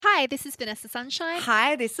Hi, this is Vanessa Sunshine.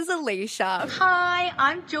 Hi, this is Alicia. Hi,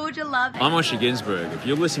 I'm Georgia Love. I'm Osher Ginsberg. If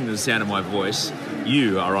you're listening to the sound of my voice,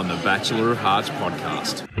 you are on the Bachelor of Hearts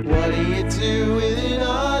podcast. What do you do with an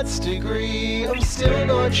arts degree? I'm still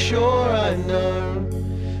not sure I know.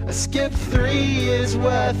 I skipped 3 years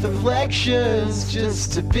worth of lectures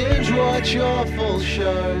just to binge watch your full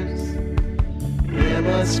shows. There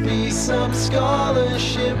must be some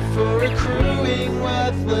scholarship for accruing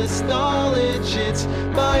worthless knowledge. It's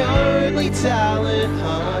my only talent,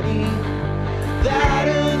 honey, that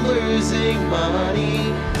and losing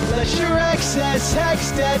money. Let your excess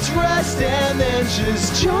text at rest and then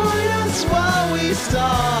just join us while we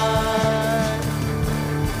start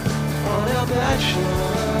on our Bachelor.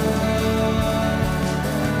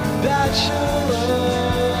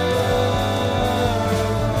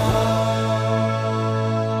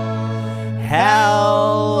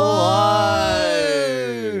 Hello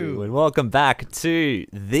and welcome back to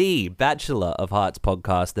the Bachelor of Hearts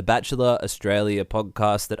podcast, the Bachelor Australia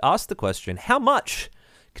podcast that asks the question, how much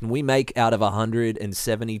can we make out of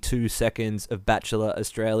 172 seconds of Bachelor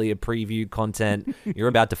Australia preview content? You're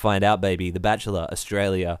about to find out, baby. The Bachelor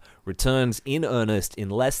Australia returns in earnest in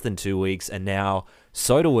less than 2 weeks, and now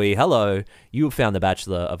so do we. Hello, you have found the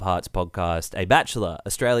Bachelor of Hearts podcast, a Bachelor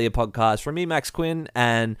Australia podcast from me, Max Quinn,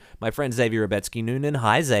 and my friend Xavier Rebetsky-Noonan.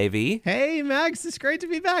 Hi, Xavier. Hey, Max. It's great to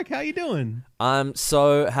be back. How you doing? I'm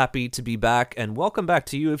so happy to be back, and welcome back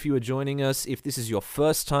to you if you are joining us. If this is your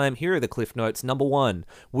first time, here are the cliff notes. Number 1,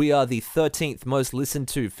 we are the 13th most listened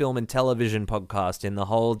to film and television podcast in the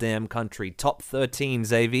whole damn country. Top 13,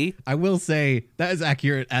 Xavier. I will say that is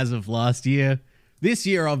accurate as of last year. This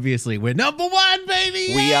year, obviously, we're number 1,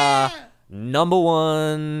 baby! We are number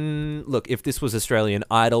 1. Look, if this was Australian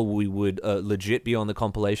Idol, we would legit be on the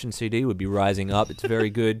compilation CD. We'd be rising up. It's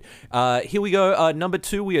very good. Here we go. Number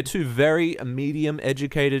 2, we are 2 very medium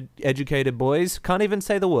educated boys. Can't even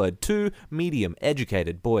say the word. 2 medium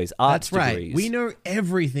educated boys. Arts That's right. degrees. We know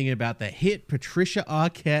everything about the hit Patricia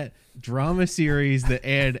Arquette drama series that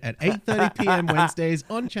aired at 8:30 p.m. Wednesdays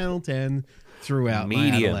on Channel 10 throughout my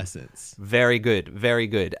adolescence. Very good. Very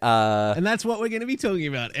good. And that's what we're going to be talking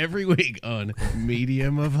about every week on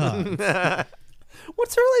Medium of Hearts.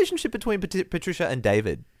 What's the relationship between Patricia and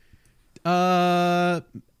David?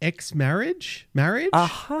 Ex-marriage? Marriage?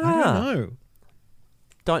 Aha. I don't know.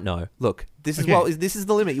 Don't know. Look, this is Okay. this is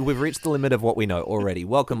the limit. We've reached the limit of what we know already.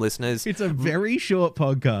 Welcome, listeners. It's a very short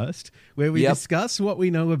podcast where we discuss what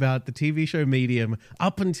we know about the TV show Medium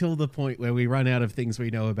up until the point where we run out of things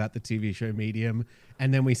we know about the TV show Medium,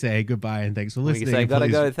 and then we say goodbye and thanks for We listening. can say, gotta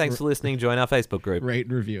Please go. Thanks for listening. Join our Facebook group. Rate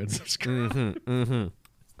and review and subscribe.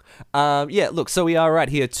 Yeah, look, so we are right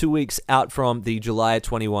here 2 weeks out from the July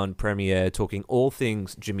 21 premiere, talking all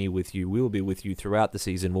things Jimmy with you. We will be with you throughout the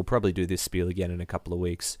season. We'll probably do this spiel again in a couple of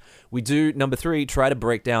weeks. We do, number 3, try to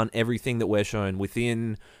break down everything that we're shown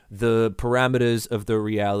within the parameters of the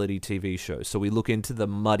reality TV show. So we look into the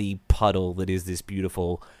muddy puddle that is this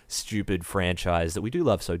beautiful, stupid franchise that we do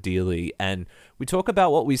love so dearly, and we talk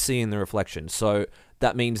about what we see in the reflection. So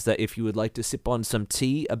that means that if you would like to sip on some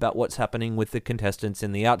tea about what's happening with the contestants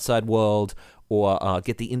in the outside world, or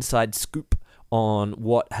get the inside scoop on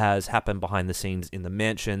what has happened behind the scenes in the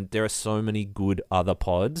mansion, there are so many good other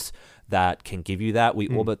pods that can give you that. We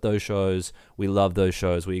orbit those shows. We love those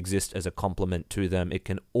shows. We exist as a complement to them. It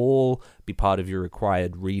can all be part of your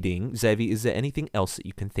required reading. Xavier, is there anything else that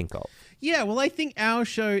you can think of? Yeah, well, I think our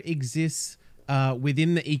show exists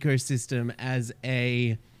within the ecosystem as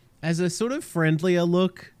a sort of friendlier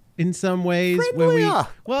look in some ways. Friendlier?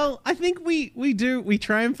 I think we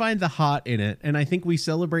try and find the heart in it, and I think we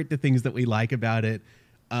celebrate the things that we like about it,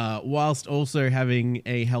 whilst also having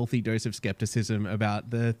a healthy dose of skepticism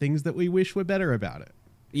about the things that we wish were better about it.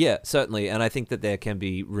 Yeah, certainly. And I think that there can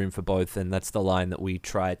be room for both. And that's the line that we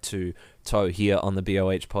try to toe here on the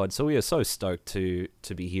BOH pod. So we are so stoked to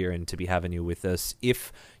be here and to be having you with us.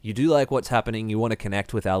 If you do like what's happening, you want to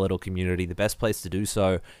connect with our little community, the best place to do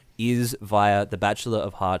so is via the Bachelor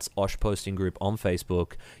of Hearts Osh posting group on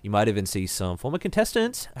Facebook. You might even see some former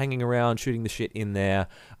contestants hanging around, shooting the shit in there.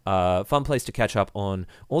 Fun place to catch up on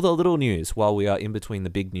all the little news while we are in between the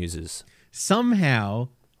big newses. Somehow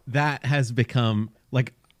that has become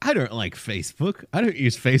like, I don't like Facebook. I don't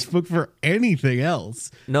use Facebook for anything else.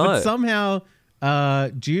 No. But somehow,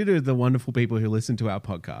 due to the wonderful people who listen to our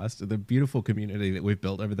podcast, the beautiful community that we've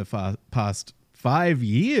built over the past 5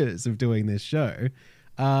 years of doing this show,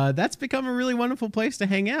 that's become a really wonderful place to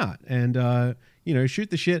hang out and, shoot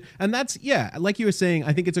the shit. And that's, like you were saying,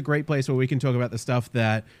 I think it's a great place where we can talk about the stuff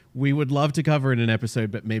that we would love to cover in an episode,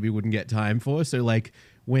 but maybe wouldn't get time for. So like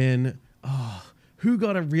when, who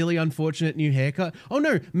got a really unfortunate new haircut? Oh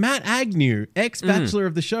no, Matt Agnew, ex-bachelor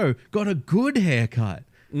of the show, got a good haircut.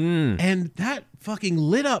 And that fucking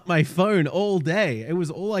lit up my phone all day. It was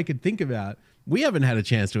all I could think about. We haven't had a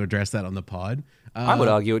chance to address that on the pod. I would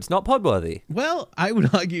argue it's not podworthy. Well, I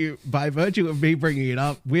would argue by virtue of me bringing it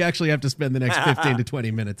up, we actually have to spend the next 15 to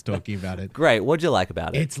 20 minutes talking about it. Great. What'd you like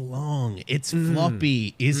about it? It's long. It's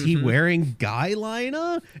floppy. Is he wearing guy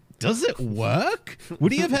liner? Does it work?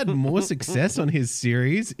 Would he have had more success on his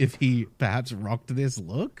series if he perhaps rocked this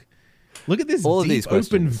look? Look at this All of deep these open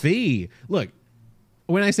questions. V. Look,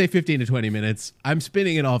 when I say 15 to 20 minutes, I'm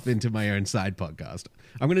spinning it off into my own side podcast.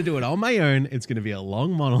 I'm going to do it on my own. It's going to be a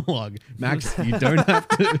long monologue. Max, you don't have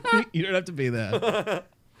to. You don't have to be there.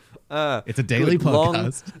 It's a daily Good, long-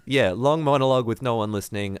 podcast. long monologue with no one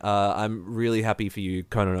listening. I'm really happy for you,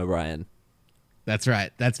 Conan O'Brien. That's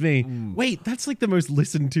right. That's me. Wait, that's like the most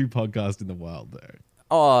listened to podcast in the world, though.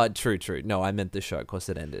 Oh, true. No, I meant the show. Of course,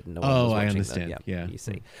 it ended. No one was Oh, I watching understand. That. Yeah. You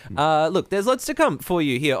see. Look, there's lots to come for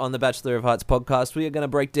you here on the Bachelor of Hearts podcast. We are going to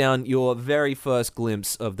break down your very first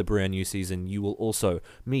glimpse of the brand new season. You will also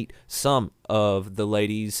meet some of the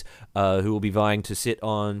ladies who will be vying to sit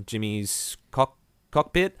on Jimmy's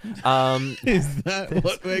cockpit. Is that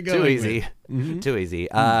what we're going Too easy. with? Too easy.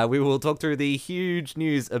 We will talk through the huge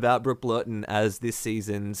news about Brooke Lawton as this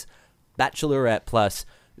season's Bachelorette Plus.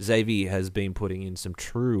 Xavier has been putting in some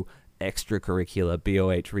true extracurricular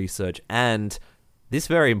BOH research, and this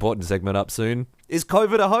very important segment up soon is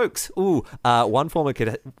COVID a hoax? Ooh, one former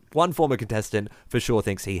contestant for sure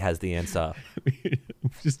thinks he has the answer.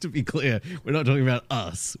 Just to be clear, we're not talking about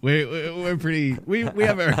us. We're pretty. We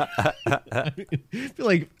have a. I feel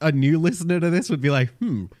like a new listener to this would be like,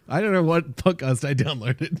 I don't know what podcast I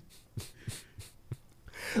downloaded.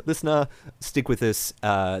 Listener, stick with us.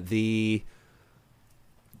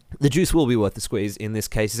 The juice will be worth the squeeze in this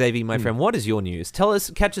case. Xavier, my friend, what is your news? Tell us,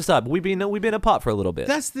 catch us up. We've been apart for a little bit.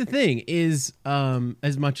 That's the thing is,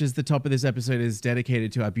 as much as the top of this episode is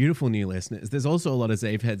dedicated to our beautiful new listeners, there's also a lot of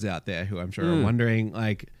Zave heads out there who I'm sure are wondering,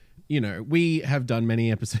 like, you know, we have done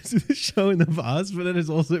many episodes of the show in the past, but it has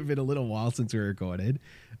also been a little while since we recorded.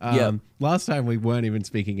 Last time we weren't even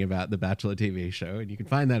speaking about the Bachelor TV show, and you can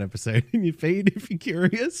find that episode in your feed if you're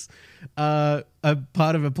curious. A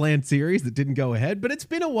part of a planned series that didn't go ahead, but it's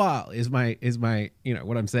been a while is my you know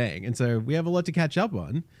what I'm saying, and so we have a lot to catch up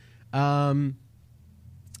on.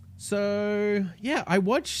 So yeah, I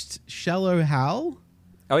watched Shallow Hal.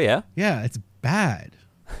 Oh yeah, Yeah, it's bad.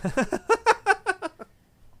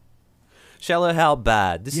 Shallow Hal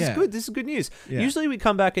bad. This is Yeah. good. This is good news. Yeah. Usually we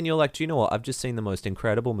come back and you're like, do you know what? I've just seen the most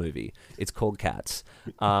incredible movie. It's called Cats.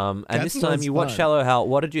 And Cats this time was you watched fun. Shallow Hal.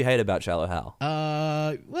 What did you hate about Shallow Hal?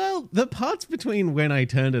 Well, the parts between when I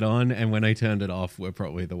turned it on and when I turned it off were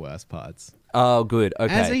probably the worst parts. Oh, good.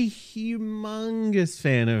 Okay. As a humongous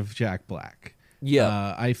fan of Jack Black,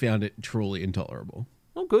 Yeah. I found it truly intolerable.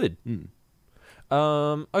 Oh, good. Okay.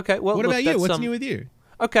 Well, What look, about you? that's, What's new with you?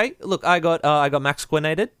 Okay. Look, I got Max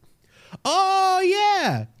Quinated. Oh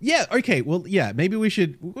yeah. Okay. Well, yeah. Maybe we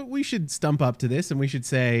should stump up to this, and we should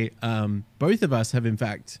say both of us have in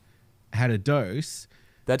fact had a dose.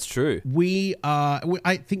 That's true.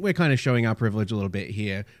 I think we're kind of showing our privilege a little bit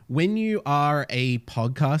here. When you are a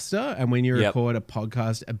podcaster and when you Yep. record a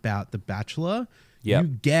podcast about The Bachelor, Yep. you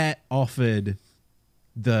get offered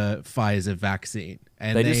the Pfizer vaccine,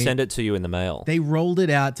 and They just send it to you in the mail. They rolled it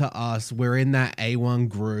out to us. We're in that A1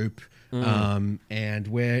 group. And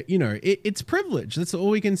we're, you know, it's privilege. That's all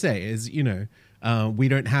we can say is, you know, we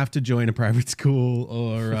don't have to join a private school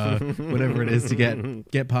or whatever it is to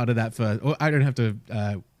get part of that first. Or I don't have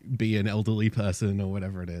to be an elderly person or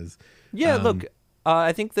whatever it is. Yeah, look,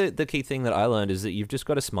 I think the key thing that I learned is that you've just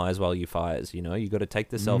got to smize while you fires, you know? You got to take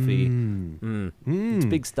the selfie. It's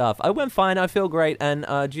big stuff. I went fine. I feel great. And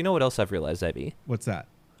do you know what else I've realized, Abby? What's that?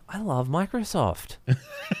 I love Microsoft.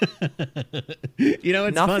 You know,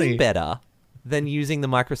 it's Nothing funny. better than using the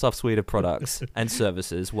Microsoft suite of products and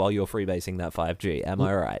services while you're freebasing that 5G. Am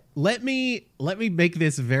I right? Let me make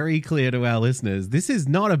this very clear to our listeners. This is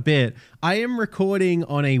not a bit. I am recording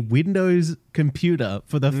on a Windows computer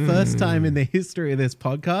for the first time in the history of this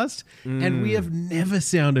podcast, and we have never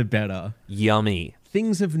sounded better. Yummy.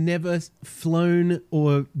 Things have never flown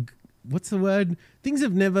or what's the word? Things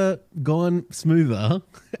have never gone smoother,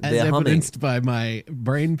 as They're humming. evidenced by my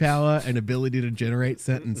brain power and ability to generate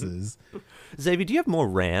sentences. Xavier, do you have more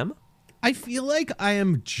RAM? I feel like I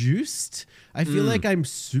am juiced. I feel like I'm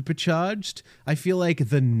supercharged. I feel like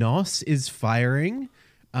the NOS is firing.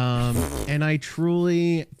 And I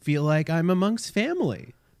truly feel like I'm amongst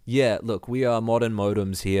family. Yeah, look, we are modern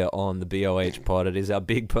modems here on the BOH pod. It is our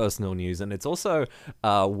big personal news, and it's also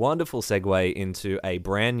a wonderful segue into a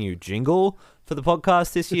brand new jingle for the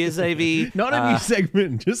podcast this year, Xavier. Not a new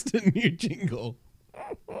segment, just a new jingle.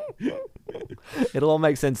 It'll all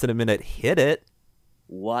make sense in a minute. Hit it.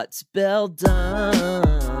 What's Bill done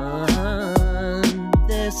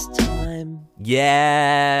this time?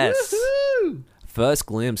 Yes. Woohoo! First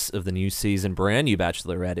glimpse of the new season, brand new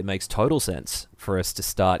Bachelorette. It makes total sense for us to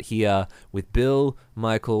start here with Bill,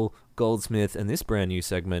 Michael, Goldsmith, and this brand new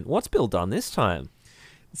segment. What's Bill done this time?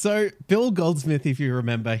 So, Bill Goldsmith, if you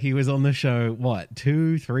remember, he was on the show,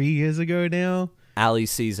 2-3 years ago now?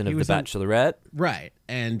 Ali's season of The was on- Bachelorette. Right.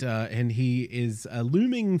 And he is a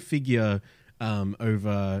looming figure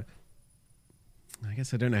over... I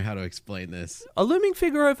guess I don't know how to explain this. A looming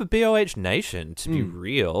figure over BOH Nation, to be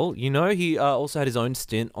real. You know, he also had his own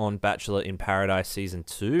stint on Bachelor in Paradise Season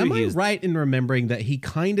 2. Am I He is- right in remembering that he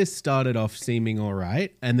kind of started off seeming all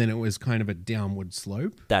right, and then it was kind of a downward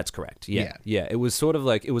slope? That's correct. Yeah. It was sort of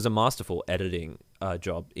like, it was a masterful editing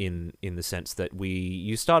job in the sense that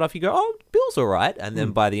you start off, you go, oh, Bill's all right. And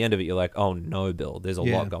then by the end of it, you're like, oh no, Bill, there's a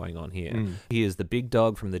lot going on here. He is the big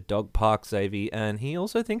dog from the dog park, Xavier, and he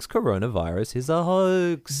also thinks coronavirus is a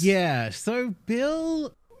hoax. Yeah. So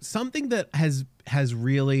Bill, something that has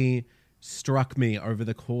really struck me over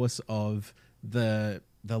the course of the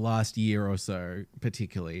last year or so,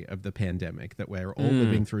 particularly of the pandemic that we're all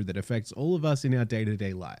living through, that affects all of us in our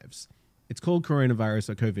day-to-day lives. It's called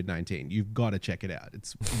coronavirus or COVID-19. You've got to check it out.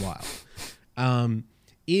 It's wild.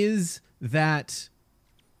 Is that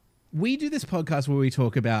we do this podcast where we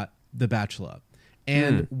talk about The Bachelor.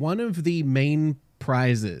 And one of the main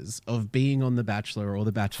prizes of being on The Bachelor or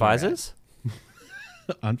The Bachelorette... Pfizer's?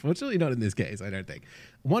 Unfortunately, not in this case, I don't think.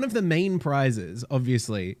 One of the main prizes,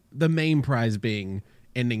 obviously, the main prize being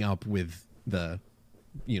ending up with the,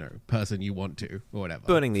 person you want to, or whatever.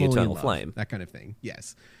 Burning the Falling in eternal love, flame. That kind of thing,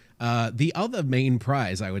 yes. The other main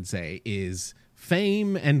prize, I would say, is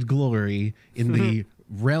fame and glory in the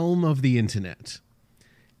realm of the internet.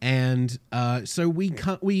 And so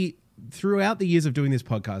we, throughout the years of doing this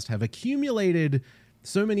podcast, have accumulated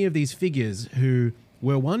so many of these figures who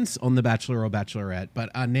were once on The Bachelor or Bachelorette,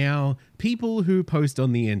 but are now people who post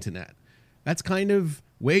on the internet. That's kind of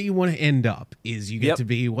where you want to end up, is you get to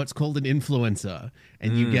be what's called an influencer,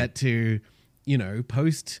 and you get to,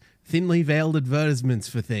 post thinly veiled advertisements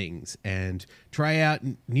for things and try out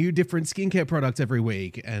new different skincare products every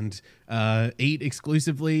week and eat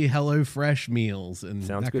exclusively HelloFresh meals. And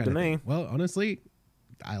Sounds that good kind to of me. thing. Well, honestly,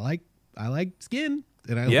 I like skin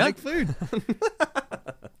and I Yeah. like food.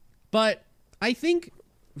 But I think,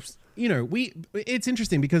 it's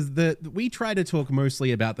interesting because we try to talk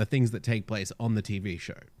mostly about the things that take place on the TV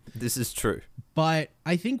show. This is true. But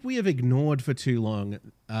I think we have ignored for too long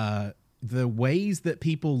the ways that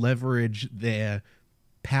people leverage their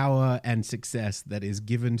power and success that is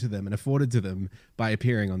given to them and afforded to them by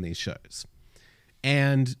appearing on these shows.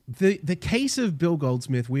 And the case of Bill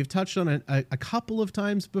Goldsmith, we've touched on it a couple of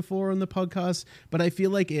times before on the podcast, but I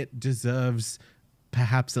feel like it deserves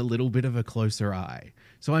perhaps a little bit of a closer eye.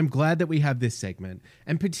 So I'm glad that we have this segment,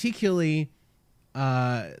 and particularly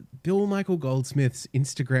Bill Michael Goldsmith's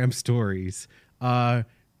Instagram stories are...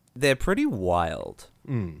 They're pretty wild.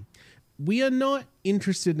 We are not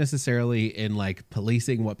interested necessarily in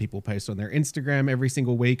policing what people post on their Instagram every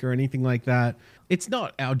single week or anything like that. It's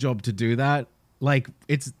not our job to do that.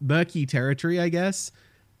 It's murky territory, I guess.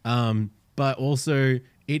 But also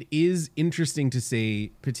it is interesting to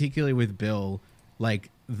see, particularly with Bill,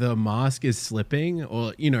 the mask is slipping,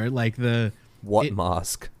 or,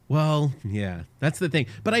 Mask? Well, yeah, that's the thing.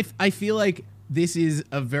 But I feel like this is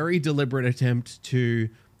a very deliberate attempt to,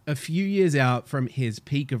 a few years out from his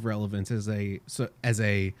peak of relevance as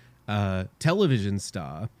a television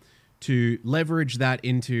star, to leverage that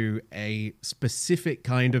into a specific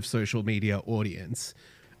kind of social media audience.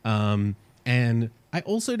 And I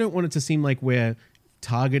also don't want it to seem like we're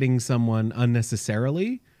targeting someone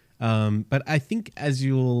unnecessarily. But I think, as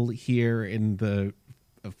you'll hear in the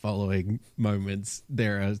following moments,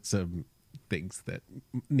 there are some things that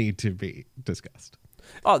need to be discussed.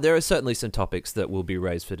 Oh, there are certainly some topics that will be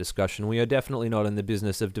raised for discussion. We are definitely not in the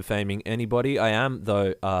business of defaming anybody. I am,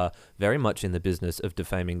 though, very much in the business of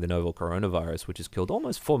defaming the novel coronavirus, which has killed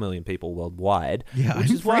almost 4 million people worldwide. Yeah, which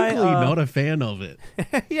I'm is why, frankly not a fan of it.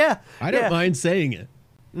 yeah. I don't mind saying it.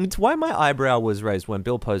 It's why my eyebrow was raised when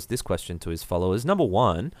Bill posed this question to his followers. Number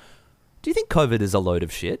one, do you think COVID is a load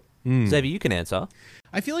of shit? Xavier, you can answer.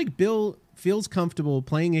 I feel like Bill feels comfortable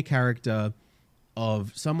playing a character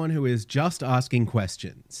of someone who is just asking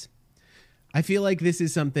questions. I feel like this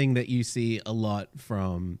is something that you see a lot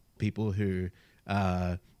from people who,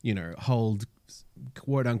 hold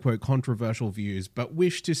quote unquote controversial views, but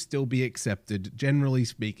wish to still be accepted, generally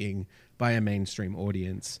speaking, by a mainstream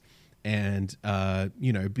audience, and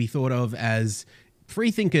be thought of as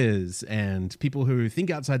free thinkers and people who think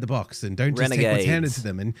outside the box and don't just take what's handed to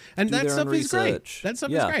them, and that stuff is great. That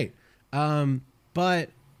stuff is great. But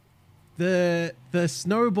the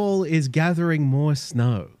snowball is gathering more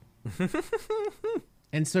snow.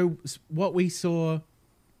 And so what we saw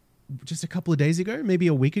just a couple of days ago, maybe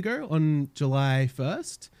a week ago, on July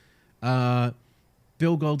 1st,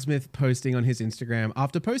 Bill Goldsmith posting on his Instagram,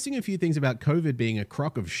 after posting a few things about COVID being a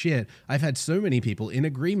crock of shit, I've had so many people in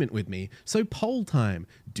agreement with me. So poll time.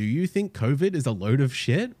 Do you think COVID is a load of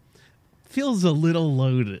shit? Feels a little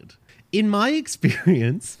loaded. In my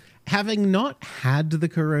experience, having not had the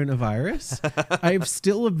coronavirus, I've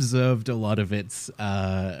still observed a lot of its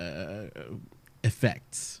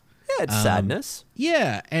effects. Yeah, it's sadness.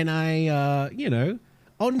 Yeah, and I,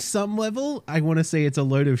 on some level, I want to say it's a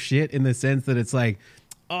load of shit in the sense that it's like,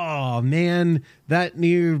 oh man, that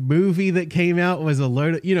new movie that came out was a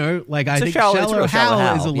load of, I think Shallow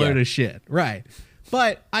Hal is a load of shit. Right.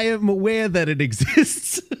 But I am aware that it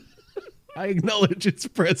exists. I acknowledge its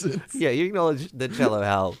presence. Yeah, you acknowledge that Shallow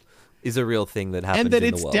Hal is a real thing that happens in the world.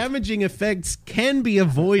 And that its damaging effects can be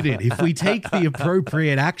avoided if we take the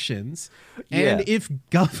appropriate actions. And if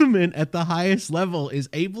government at the highest level is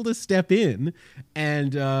able to step in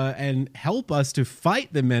and help us to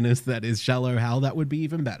fight the menace that is Shallow Hal, that would be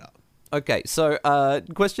even better. Okay, so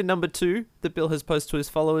question number 2 that Bill has posed to his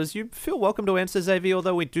followers. You feel welcome to answer, Xavier,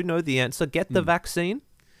 although we do know the answer. Get the vaccine.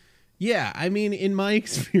 Yeah, I mean, in my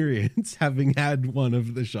experience, having had one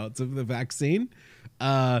of the shots of the vaccine,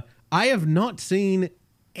 I have not seen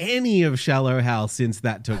any of Shallow Hal since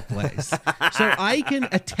that took place. So I can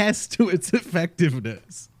attest to its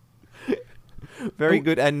effectiveness. Very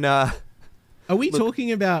good. And are we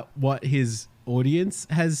talking about what his audience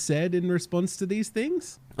has said in response to these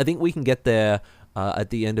things? I think we can get there at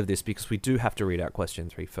the end of this, because we do have to read out question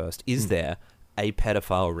 3 first. Is there a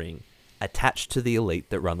pedophile ring attached to the elite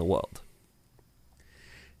that run the world?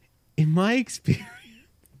 In my experience...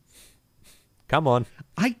 Come on.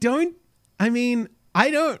 I don't know.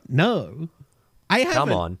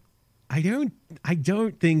 Come on. I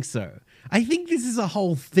don't think so. I think this is a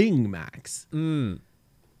whole thing, Max. Are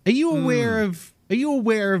you aware of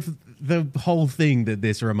the whole thing that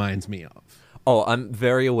this reminds me of? Oh, I'm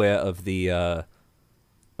very aware of the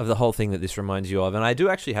whole thing that this reminds you of, and I do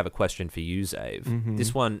actually have a question for you, Zave. Mm-hmm.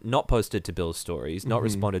 This one not posted to Bill's stories, not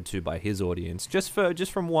responded to by his audience. Just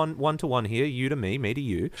from one to one here, you to me to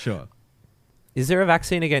you. Sure. Is there a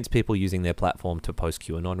vaccine against people using their platform to post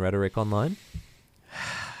QAnon rhetoric online?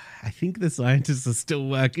 I think the scientists are still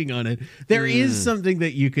working on it. There is something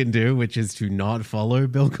that you can do, which is to not follow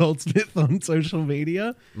Bill Goldsmith on social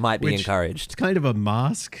media. Might be encouraged. It's kind of a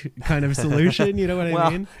mask kind of solution, you know what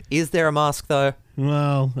I mean? Is there a mask, though?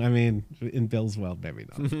 Well, I mean, in Bill's world, maybe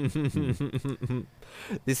not.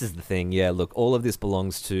 This is the thing. Yeah, look, all of this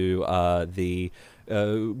belongs to the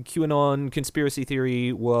QAnon conspiracy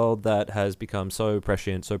theory world that has become so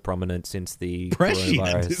prescient, so prominent since the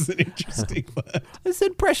coronavirus. Prescient is an interesting word. I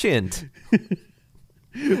said prescient.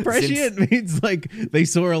 Prescient means like they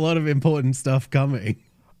saw a lot of important stuff coming.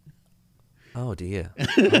 Oh, dear.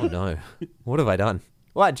 Oh, no. What have I done?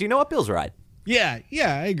 What? Do you know what? Bill's right. Yeah,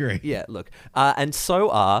 I agree. Yeah, look. And so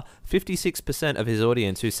are 56% of his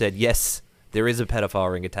audience who said, yes, there is a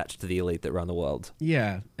pedophile ring attached to the elite that run the world.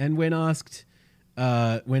 Yeah, and when asked...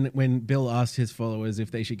 when Bill asked his followers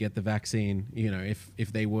if they should get the vaccine,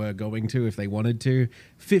 if they were going to, if they wanted to,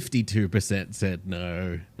 52% said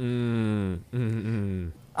no.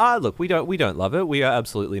 Look, we don't love it. We are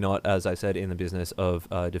absolutely not, as I said, in the business of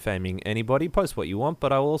defaming anybody. Post what you want,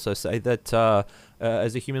 but I will also say that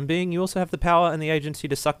as a human being, you also have the power and the agency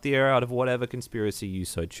to suck the air out of whatever conspiracy you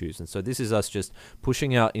so choose. And so this is us just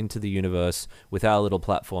pushing out into the universe with our little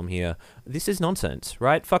platform here. This is nonsense,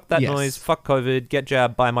 right? Fuck that noise. Fuck COVID. Get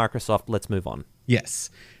jabbed by Microsoft. Let's move on.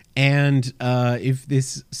 Yes. And if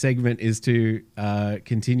this segment is to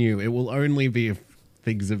continue, it will only be if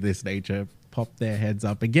things of this nature pop their heads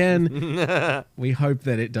up again. We hope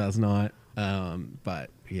that it does not.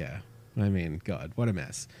 But yeah, I mean, God, what a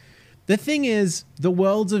mess. The thing is, the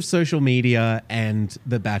worlds of social media and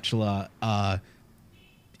The Bachelor are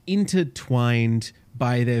intertwined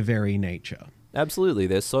by their very nature. Absolutely.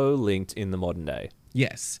 They're so linked in the modern day.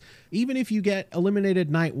 Yes. Even if you get eliminated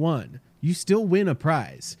night 1, you still win a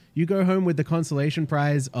prize. You go home with the consolation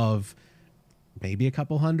prize of maybe a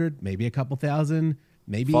couple hundred, maybe a couple thousand,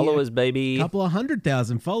 maybe followers, baby. A couple of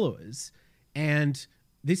 100,000 followers. And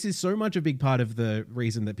this is so much a big part of the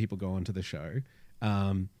reason that people go onto the show.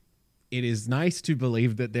 It is nice to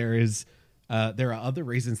believe that there are other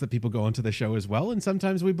reasons that people go onto the show as well, and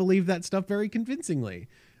sometimes we believe that stuff very convincingly.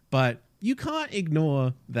 But you can't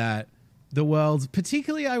ignore that the worlds,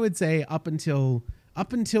 particularly I would say up until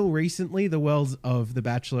recently, the worlds of The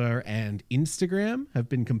Bachelor and Instagram have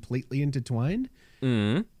been completely intertwined.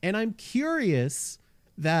 And I'm curious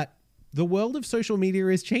that the world of social media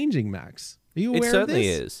is changing, Max. Are you aware of this? It certainly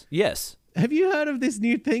is. Yes. Have you heard of this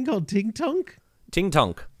new thing called Ting Tonk? Ting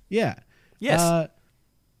Tonk. Yeah. Yes.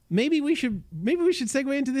 Maybe we should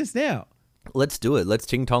segue into this now. Let's do it. Let's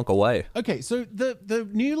Ting Tonk away. Okay, so the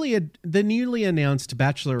newly announced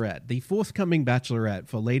Bachelorette, the forthcoming Bachelorette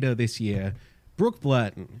for later this year, Brooke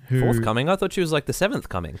Blurton, who Forthcoming? I thought she was like the 7th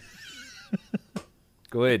coming.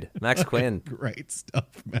 Good. Max Quinn. Great stuff,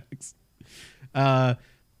 Max.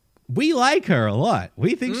 We like her a lot.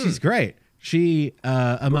 We think she's great. She,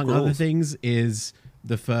 among other things, is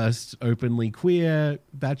the first openly queer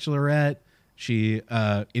Bachelorette. She,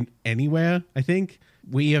 in anywhere, I think.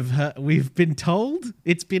 We've been told,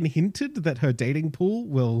 it's been hinted that her dating pool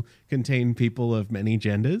will contain people of many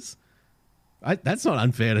genders. That's not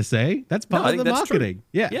unfair to say. That's part of the marketing. True.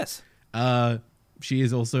 Yeah. Yes. She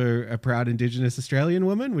is also a proud Indigenous Australian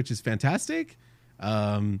woman, which is fantastic.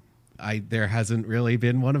 There hasn't really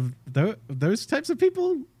been one of those types of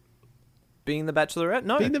people Being the Bachelorette?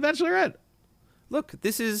 No. being the Bachelorette. Look,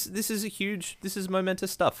 this is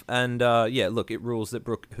momentous stuff. And look, it rules that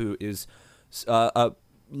Brooke, who is a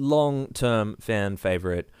long-term fan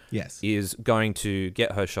favorite, Yes. is going to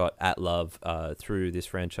get her shot at love through this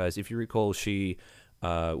franchise. If you recall, she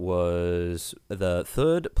was the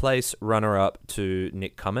 3rd place runner-up to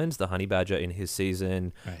Nick Cummins, the Honey Badger, in his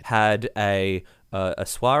season. Right. Had a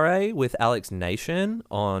soiree with Alex Nation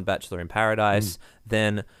on Bachelor in Paradise,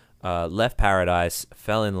 then left Paradise,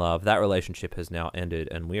 fell in love. That relationship has now ended,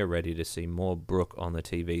 and we are ready to see more Brooke on the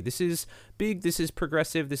TV. This is big. This is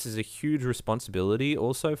progressive. This is a huge responsibility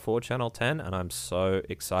also for Channel 10, and I'm so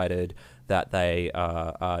excited that they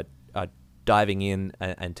are diving in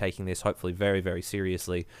and taking this hopefully very, very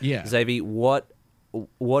seriously. Yeah. Xavier, what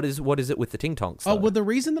is it with the Ting Tonks? Oh, well, the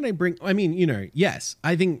reason that yes,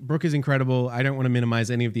 I think Brooke is incredible. I don't want to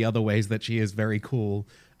minimize any of the other ways that she is very cool.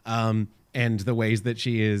 And the ways that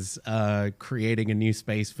she is creating a new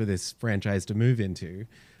space for this franchise to move into.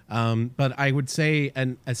 But I would say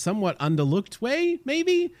a somewhat underlooked way,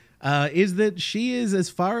 maybe, is that she is, as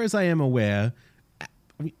far as I am aware,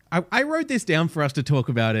 I wrote this down for us to talk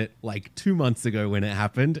about it like 2 months ago when it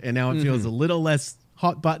happened, and now it feels a little less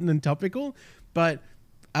hot button and topical. But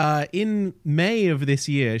in May of this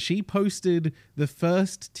year, she posted the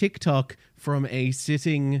first TikTok from a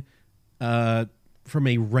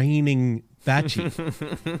reigning Batchie.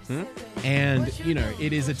 And,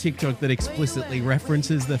 it is a TikTok that explicitly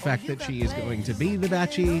references the fact that she is going to be the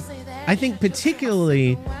Batchie. I think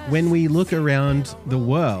particularly when we look around the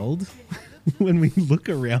world, what am I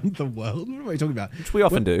talking about? Which we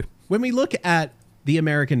often do. When we look at the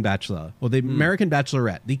American Bachelor, or the American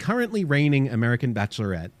Bachelorette, the currently reigning American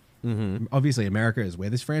Bachelorette, obviously America is where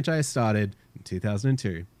this franchise started in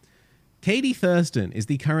 2002. Katie Thurston is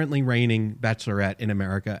the currently reigning Bachelorette in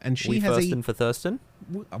America, and she has Thurston for Thurston?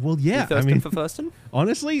 Well, yeah. Thurston for Thurston?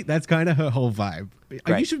 Honestly, that's kind of her whole vibe.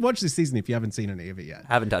 Great. You should watch this season if you haven't seen any of it yet.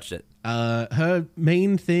 Haven't touched it. Her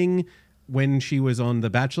main thing when she was on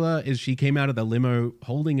The Bachelor is she came out of the limo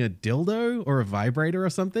holding a dildo or a vibrator or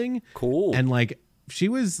something. Cool. And she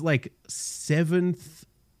was 7th.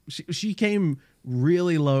 She came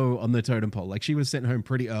really low on the totem pole. She was sent home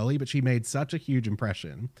pretty early, but she made such a huge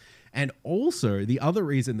impression. And also, the other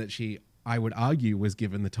reason that she, I would argue, was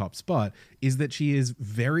given the top spot is that she is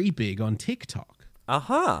very big on TikTok.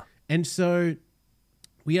 Aha. And so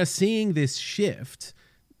we are seeing this shift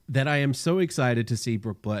that I am so excited to see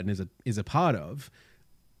Brooke Blurton is a part of.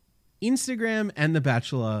 Instagram and The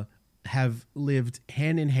Bachelor have lived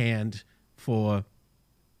hand in hand for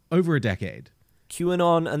over a decade.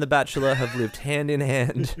 QAnon and The Bachelor have lived hand in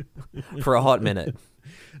hand for a hot minute.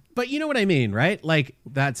 But you know what I mean, right?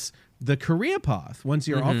 That's the career path once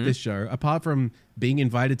you're off this show, apart from being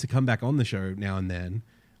invited to come back on the show now and then,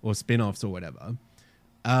 or spin-offs or whatever.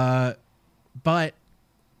 But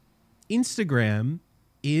Instagram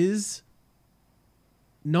is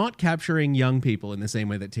not capturing young people in the same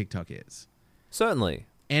way that TikTok is. Certainly.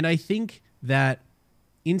 And I think that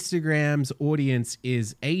Instagram's audience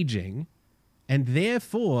is aging, and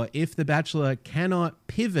therefore, if The Bachelor cannot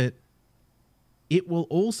pivot it will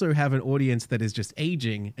also have an audience that is just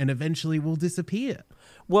aging and eventually will disappear.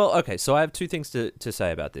 Well, okay, so I have two things to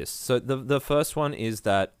say about this. So the first one is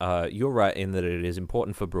that you're right in that it is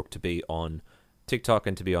important for Brooke to be on TikTok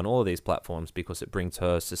and to be on all of these platforms because it brings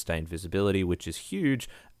her sustained visibility, which is huge,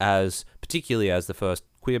 particularly as the first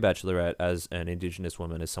queer bachelorette, as an Indigenous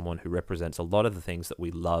woman, as someone who represents a lot of the things that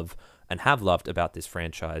we love and have loved about this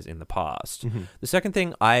franchise in the past. Mm-hmm. The second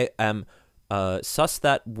thing, I am sus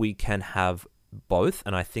that we can have both,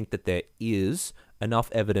 and I think that there is enough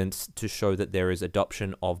evidence to show that there is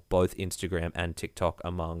adoption of both Instagram and TikTok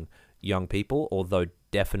among young people, although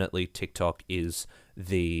definitely TikTok is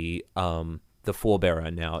the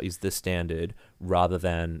forebearer now, is the standard, rather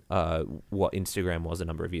than what Instagram was a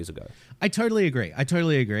number of years ago. I totally agree.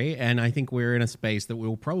 And I think we're in a space that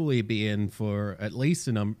we'll probably be in for at least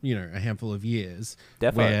a handful of years.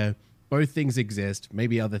 Definitely. Where both things exist.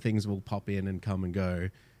 Maybe other things will pop in and come and go.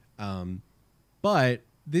 But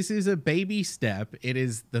this is a baby step. It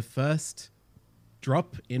is the first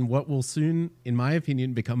drop in what will soon, in my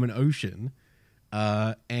opinion, become an ocean.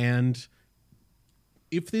 And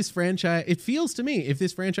if this franchise, it feels to me, if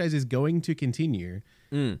this franchise is going to continue,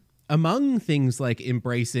 among things like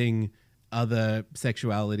embracing other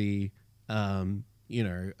sexuality,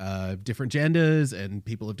 different genders and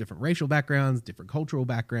people of different racial backgrounds, different cultural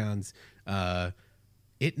backgrounds,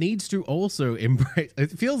 it needs to also embrace,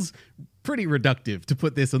 it feels pretty reductive to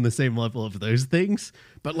put this on the same level of those things,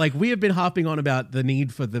 but like we have been harping on about the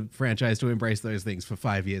need for the franchise to embrace those things for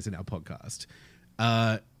 5 years in our podcast.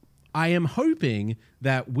 I am hoping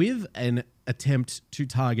that with an attempt to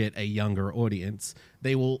target a younger audience,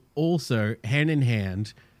 they will also, hand in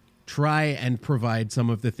hand, try and provide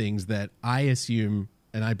some of the things that I assume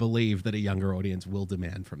and I believe that a younger audience will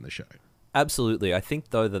demand from the show. Absolutely. I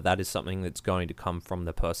think, though, that is something that's going to come from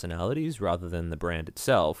the personalities rather than the brand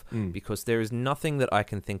itself, because there is nothing that I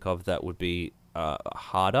can think of that would be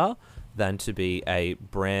harder than to be a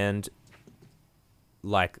brand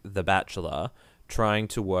like The Bachelor trying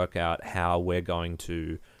to work out how we're going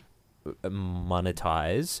to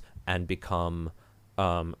monetize and become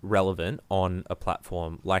relevant on a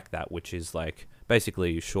platform like that, which is like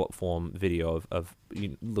basically short form video of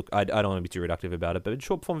look, I don't want to be too reductive about it, but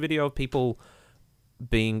short form video of people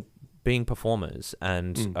being performers,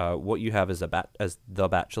 and what you have as The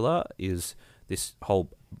Bachelor is this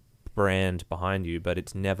whole brand behind you, but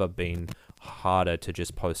it's never been harder to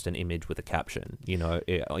just post an image with a caption,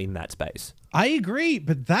 in that space. I agree,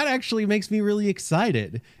 but that actually makes me really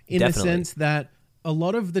excited in Definitely. the sense that a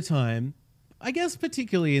lot of the time, I guess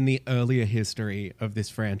particularly in the earlier history of this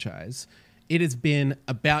franchise, it has been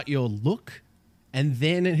about your look, and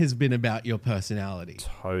then it has been about your personality.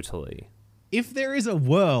 Totally. If there is a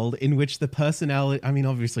world in which the personality, I mean,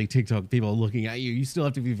 obviously TikTok, people are looking at you, you still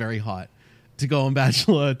have to be very hot to go on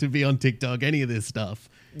Bachelor, to be on TikTok, any of this stuff.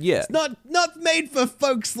 Yeah. It's not made for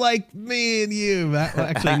folks like me and you.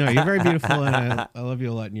 Actually, no, you're very beautiful, and I love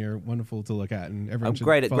you a lot, and you're wonderful to look at, and everyone I'm should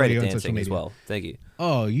great follow at you on social dancing as media. well. Thank you.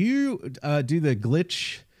 Oh, you do the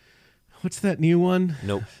glitch. What's that new one?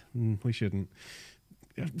 Nope. We shouldn't.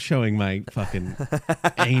 I'm showing my fucking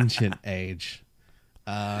ancient age.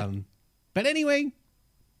 But anyway,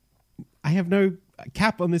 I have no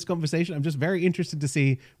cap on this conversation. I'm just very interested to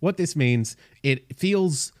see what this means. It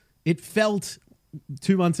felt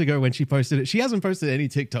 2 months ago when she posted it. She hasn't posted any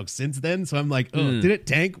TikToks since then, so I'm like, oh, did it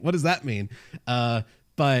tank? What does that mean?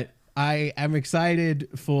 But I am excited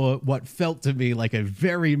for what felt to me like a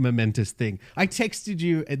very momentous thing. I texted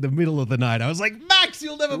you in the middle of the night. I was like, Max,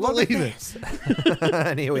 you'll never believe it.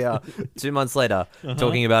 And here we are, 2 months later,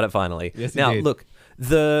 talking about it finally. Yes, now, indeed. look,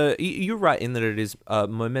 you're right in that it is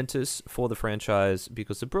momentous for the franchise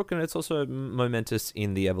because of Brooke, and it's also momentous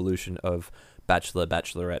in the evolution of Bachelor,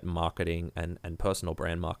 Bachelorette marketing and personal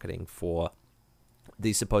brand marketing for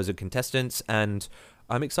the supposed contestants. And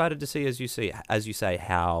I'm excited to see, as you say,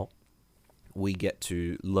 how we get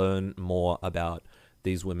to learn more about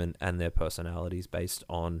these women and their personalities based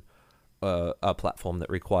on a platform that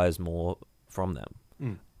requires more from them.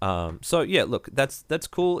 So yeah, look, that's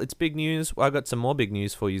cool. It's big news. I got some more big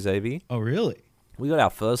news for you, Xavier. Oh, really? We got our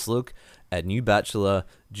first look at new Bachelor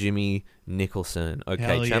Jimmy Nicholson. Okay,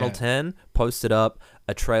 Hell Channel yeah. 10 posted up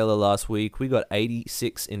a trailer last week. We got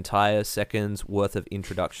 86 entire seconds worth of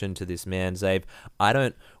introduction to this man, Zabe. I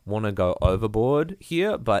don't want to go overboard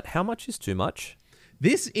here, but how much is too much?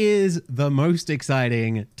 This is the most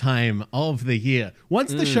exciting time of the year.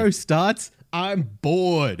 Once the show starts, I'm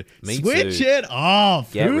bored. Me Switch too. it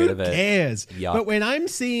off. Get Who rid of it. cares? Yuck. But when I'm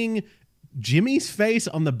seeing Jimmy's face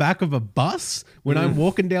on the back of a bus when I'm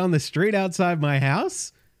walking down the street outside my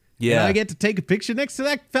house, and Yeah. I get to take a picture next to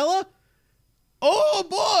that fella, Oh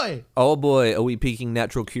boy! Oh boy, are we piquing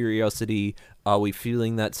natural curiosity? Are we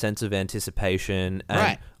feeling that sense of anticipation? And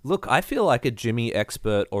Right. Look, I feel like a Jimmy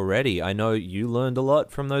expert already. I know you learned a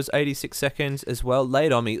lot from those 86 seconds as well. Lay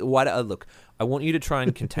it on me. Look, I want you to try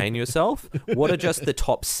and contain yourself. What are just the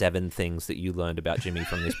top 7 things that you learned about Jimmy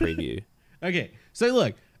from this preview? Okay, so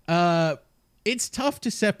look, it's tough to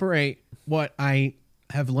separate what I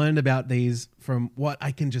have learned about these from what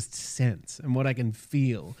I can just sense and what I can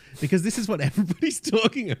feel, because this is what everybody's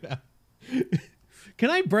talking about. Can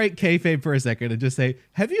I break kayfabe for a second and just say,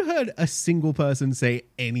 have you heard a single person say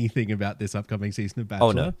anything about this upcoming season of Bachelor?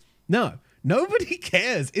 Oh, no. No, nobody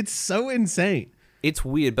cares. It's so insane. It's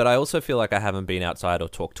weird, but I also feel like I haven't been outside or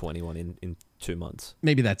talked to anyone in 2 months.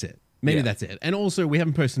 Maybe that's it. Maybe Yeah. that's it. And also, we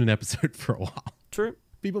haven't posted an episode for a while. True.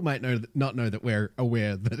 People might not know that we're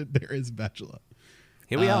aware that there is Bachelor.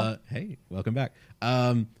 Here we are. Hey, welcome back.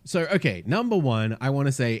 Okay, number one, I want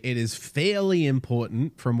to say it is fairly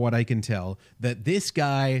important, from what I can tell, that this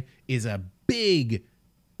guy is a big,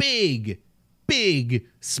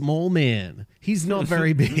 small man. He's not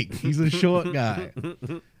very big. He's a short guy.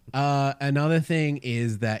 Another thing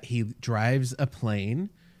is that he drives a plane.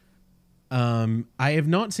 I have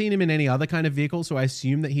not seen him in any other kind of vehicle, so I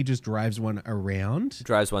assume that he just drives one around.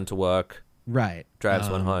 Drives one to work. Right. Drives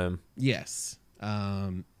one home. Yes.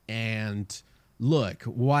 And look,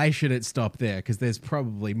 why should it stop there? Because there's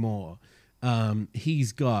probably more.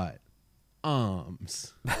 He's got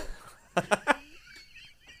arms.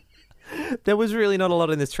 There was really not a lot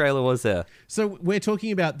in this trailer, was there? So we're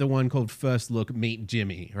talking about the one called First Look Meet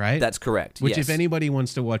Jimmy, right? That's correct. Which, yes. if anybody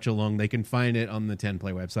wants to watch along, they can find it on the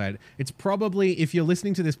 10play website. It's probably, if you're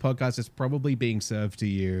listening to this podcast, it's probably being served to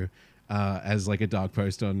you as like a dark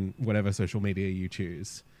post on whatever social media you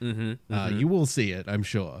choose. You will see it, I'm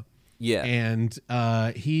sure. Yeah. And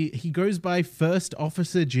he goes by First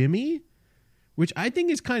Officer Jimmy, which I think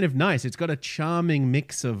is kind of nice. It's got a charming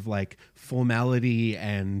mix of like formality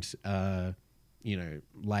and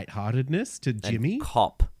lightheartedness to Jimmy. And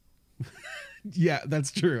cop. Yeah,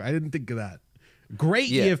 that's true. I didn't think of that. Great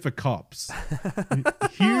Yeah. year for cops.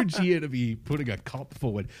 Huge year to be putting a cop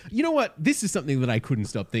forward. You know what? This is something that I couldn't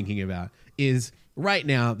stop thinking about is right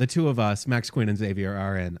now, the two of us, Max Quinn and Xavier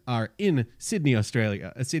RN, are in Sydney,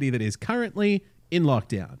 Australia, a city that is currently in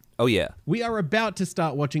lockdown. Oh, yeah. We are about to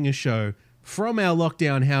start watching a show from our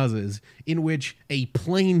lockdown houses in which a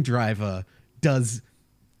plane driver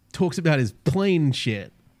talks about his plane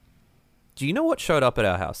shit. Do you know what showed up at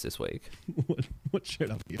our house this week? What showed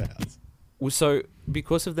up at your house? Well, so,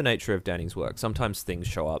 because of the nature of Danny's work, sometimes things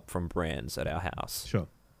show up from brands at our house. Sure.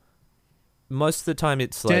 Most of the time,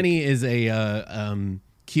 it's like... Danny is a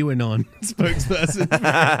QAnon spokesperson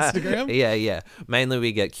for Instagram. Yeah. Mainly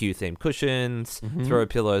we get Q-themed cushions, throw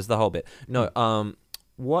pillows, the whole bit. No,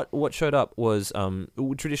 what showed up was,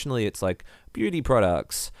 traditionally it's like beauty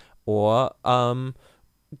products or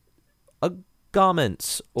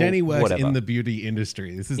garments or Danny works whatever. in the beauty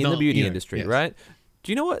industry. This is in not the beauty you know, industry, yes. right?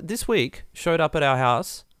 Do you know what this week showed up at our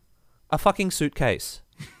house? A fucking suitcase.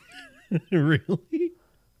 Really?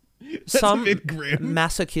 That's Some a bit grim.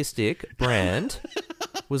 masochistic brand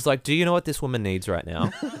was like, do you know what this woman needs right now?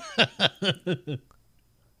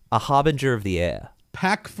 A harbinger of the air.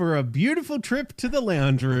 Pack for a beautiful trip to the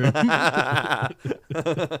lounge room.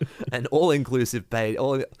 An all-inclusive paid,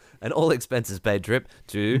 all expenses paid trip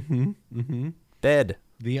to bed.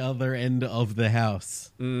 The other end of the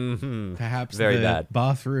house. Mm-hmm. Perhaps Very the bad.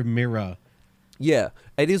 bathroom mirror. Yeah,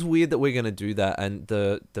 it is weird that we're going to do that, and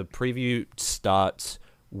the preview starts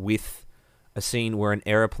with a scene where an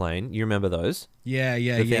airplane. You remember those? Yeah.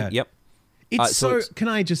 The thing- Yep. It's so so. it's- Can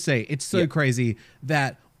I just say, it's so Yeah. crazy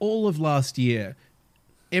that all of last year,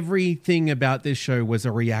 everything about this show was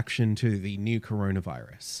a reaction to the new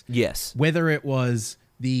coronavirus. Yes. Whether it was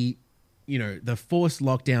the forced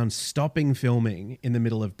lockdown stopping filming in the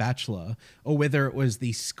middle of Bachelor, or whether it was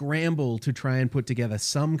the scramble to try and put together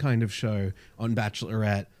some kind of show on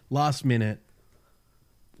Bachelorette last minute.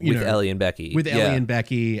 With Ellie and Becky. With Yeah. Ellie and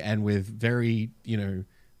Becky, and with very,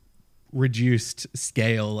 reduced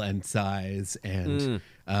scale and size, and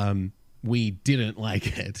we didn't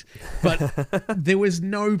like it. But there was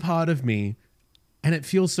no part of me, and it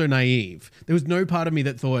feels so naive, there was no part of me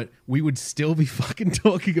that thought we would still be fucking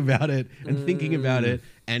talking about it and thinking about it,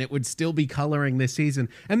 and it would still be coloring this season.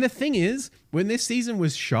 And the thing is, when this season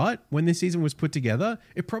was shot, when this season was put together,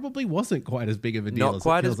 it probably wasn't quite as big of a deal Not as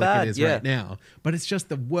quite it feels as like bad, it is yeah. right now. But it's just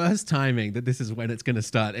the worst timing that this is when it's going to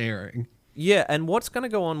start airing. Yeah, and what's going to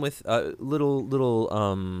go on with little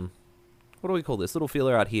what do we call this? Little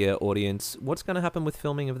feeler out here, audience. What's going to happen with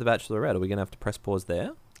filming of The Bachelorette? Are we going to have to press pause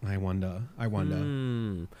there? I wonder.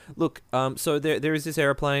 Look, so there is this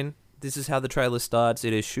airplane. This is how the trailer starts.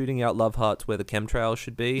 It is shooting out love hearts where the chemtrails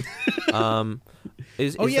should be.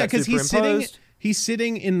 Is that because superimposed? he's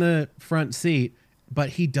sitting in the front seat, but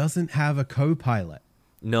he doesn't have a co-pilot.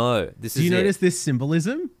 No, this is Do you it. notice this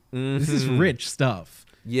symbolism? This is rich stuff.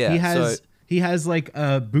 Yeah, He has like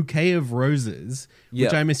a bouquet of roses,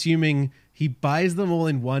 which Yeah. I'm assuming he buys them all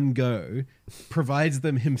in one go, provides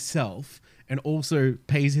them himself, and also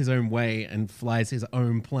pays his own way and flies his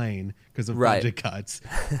own plane because of Right. budget cuts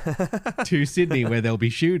to Sydney where they'll be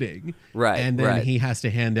shooting. Right, And then right. he has to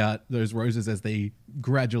hand out those roses as they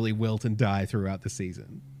gradually wilt and die throughout the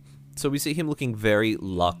season. So we see him looking very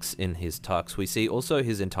luxe in his tux. We see also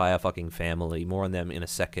his entire fucking family. More on them in a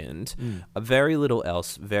second. A very little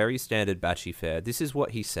else. Very standard batchy fare. This is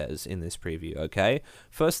what he says in this preview, okay?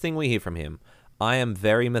 First thing we hear from him. I am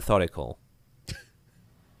very methodical.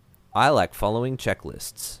 I like following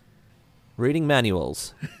checklists. Reading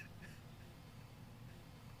manuals.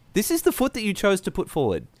 This is the foot that you chose to put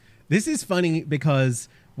forward. This is funny because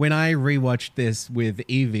when I rewatched this with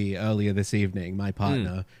Evie earlier this evening, my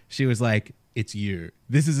partner, she was like, "It's you.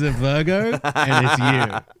 This is a Virgo, and it's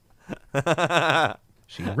you."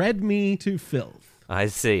 She read me to filth. I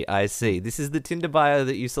see. This is the Tinder bio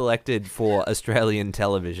that you selected for Australian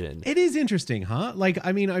television. It is interesting, huh? Like,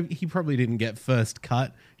 I mean, he probably didn't get first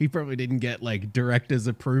cut. He probably didn't get like director's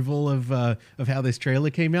approval of how this trailer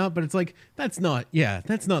came out. But it's like that's not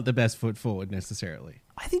the best foot forward necessarily.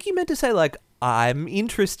 I think you meant to say, like, I'm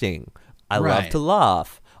interesting. I love Right. to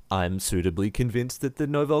laugh. I'm suitably convinced that the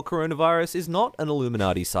novel coronavirus is not an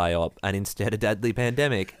Illuminati psyop and instead a deadly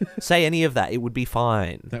pandemic. Say any of that, it would be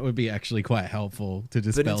fine. That would be actually quite helpful to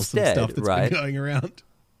dispel instead, some stuff that's right? been going around.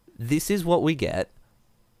 This is what we get.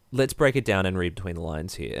 Let's break it down and read between the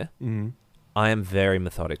lines here. I am very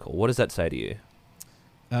methodical. What does that say to you?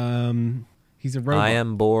 He's a robot. I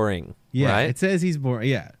am boring. Yeah, right? it says he's boring.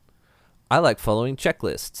 Yeah. I like following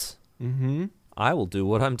checklists. Mm-hmm. I will do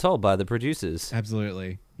what I'm told by the producers.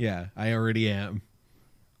 Absolutely. Yeah, I already am.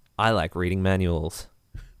 I like reading manuals.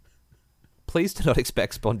 Please do not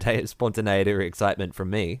expect spontaneity or excitement from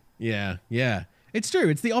me. Yeah. It's true.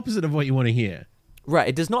 It's the opposite of what you want to hear. Right,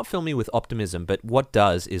 it does not fill me with optimism, but what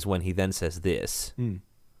does is when he then says this.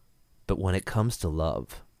 But when it comes to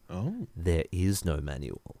love, there is no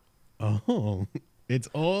manual. Oh, it's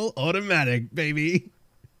all automatic, baby.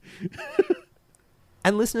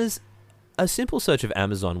 And listeners, a simple search of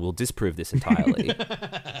Amazon will disprove this entirely.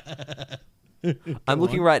 I'm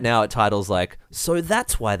looking right now at titles like, So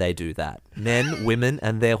That's Why They Do That. Men, Women,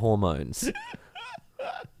 and Their Hormones.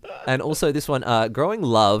 And also this one, Growing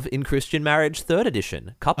Love in Christian Marriage 3rd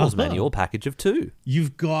Edition. Couples Manual Package of 2.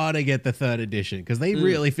 You've got to get the 3rd edition because they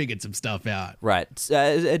really figured some stuff out. Right.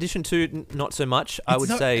 Edition 2, not so much. I would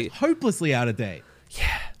say... hopelessly out of date.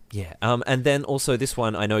 Yeah. And then also this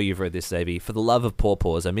one, I know you've read this, Xavier. For the Love of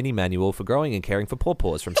Pawpaws, a mini manual for growing and caring for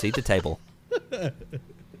pawpaws from seed to table.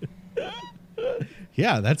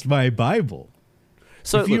 Yeah, that's my Bible.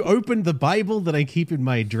 So if you look, open the Bible that I keep in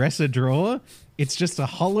my dresser drawer, it's just a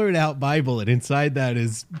hollowed out Bible, and inside that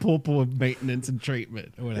is pawpaw maintenance and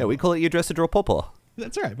treatment. Or whatever. yeah, we call it your dresser drawer pawpaw.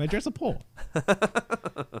 That's right, my dresser paw.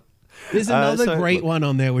 There's another great one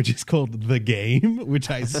on there which is called The Game, which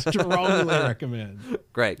I strongly recommend.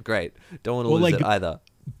 Great. Don't want to lose it either.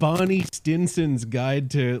 Barney Stinson's guide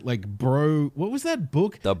to like bro. What was that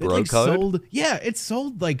book? The It, Bro like, Code? Sold, yeah, it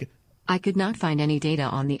sold like I could not find any data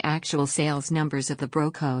on the actual sales numbers of the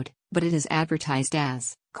Bro Code, but it is advertised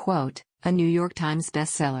as, quote, a New York Times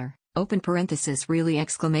bestseller, open parenthesis really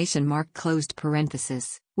exclamation mark closed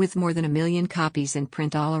parenthesis, with more than 1 million copies in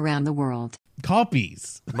print all around the world.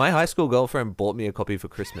 copies. My high school girlfriend bought me a copy for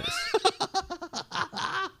Christmas.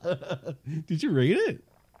 Did you read it?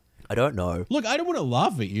 I don't know. Look, I don't want to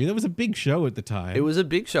laugh at you. That was a big show at the time. It was a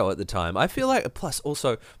big show at the time. I feel like, plus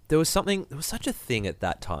also, there was such a thing at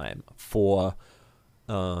that time for,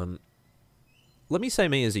 let me say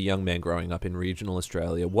me as a young man growing up in regional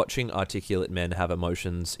Australia, watching articulate men have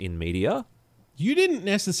emotions in media. You didn't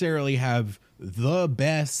necessarily have the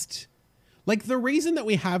best. Like, the reason that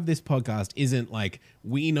we have this podcast isn't like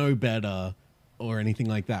we know better or anything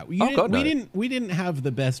like that. We didn't have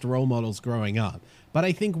the best role models growing up. But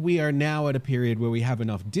I think we are now at a period where we have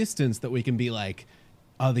enough distance that we can be like,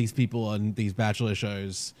 are these people on these Bachelor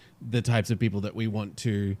shows the types of people that we want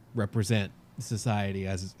to represent society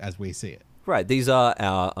as we see it? Right. These are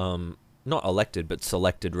our, not elected, but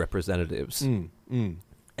selected representatives. And,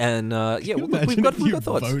 yeah, we've got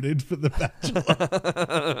thoughts. Voted for the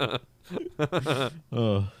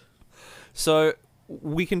Bachelor. So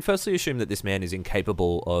we can firstly assume that this man is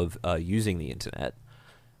incapable of using the internet.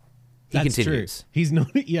 That's continues. true. He's not.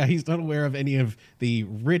 Yeah, he's not aware of any of the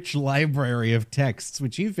rich library of texts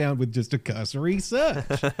which you found with just a cursory search.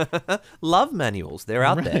 Love manuals, they're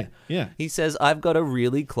out Right, there. yeah. He says, I've got a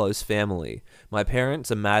really close family. My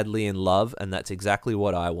parents are madly in love, and that's exactly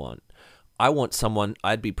what I want. I want someone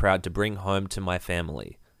I'd be proud to bring home to my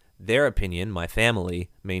family. Their opinion, my family,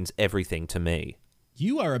 means everything to me.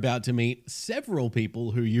 You are about to meet several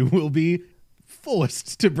people who you will be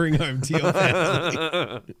forced to bring home to your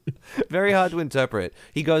family. Very hard to interpret.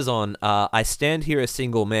 He goes on, I stand here a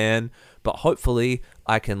single man, but hopefully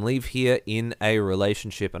I can leave here in a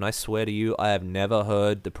relationship. And I swear to you, I have never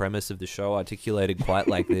heard the premise of the show articulated quite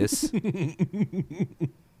like this.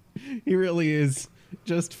 He really is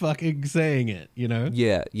just fucking saying it, you know?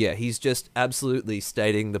 Yeah. He's just absolutely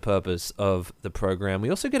stating the purpose of the program. We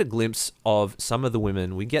also get a glimpse of some of the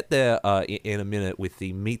women. We get there in a minute with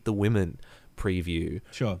the Meet the Women preview.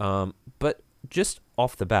 Sure. But just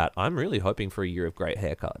off the bat, I'm really hoping for a year of great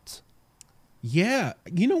haircuts. Yeah.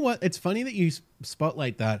 You know what? It's funny that you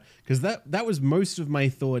spotlight that, because that was most of my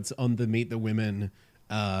thoughts on the Meet the Women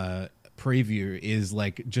preview, is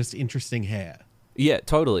like just interesting hair. Yeah,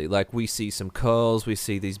 totally. Like, we see some curls, we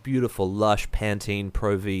see these beautiful, lush Pantene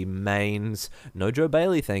Pro V manes. No Joe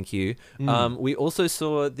Bailey, thank you. We also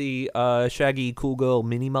saw the shaggy cool girl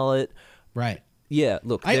mini mullet. Right. Yeah,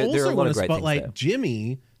 look, I there are also a lot want of to great things spotlight there.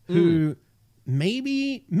 Jimmy, who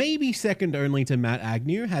maybe second only to Matt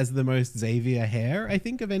Agnew, has the most Xavier hair, I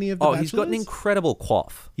think, of any of the Oh, he's got an Bachelors. incredible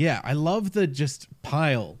coif. Yeah, I love the just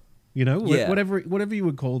pile, you know, Yeah. whatever you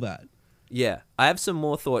would call that. Yeah, I have some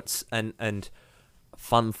more thoughts and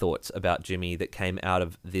fun thoughts about Jimmy that came out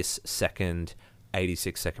of this second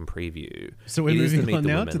 86-second preview. So we're It is moving Meet on the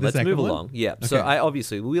now Women. to the Let's second move one? along. Yeah, so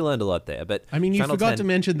Okay. we learned a lot there. But I mean, you Channel forgot 10 to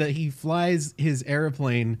mention that he flies his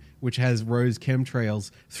airplane, which has rose chemtrails,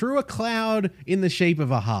 through a cloud in the shape of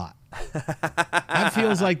a heart. That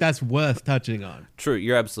feels like that's worth touching on. True,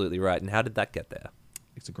 you're absolutely right. And how did that get there?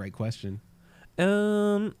 It's a great question.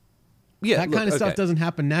 Yeah, That kind of stuff okay. doesn't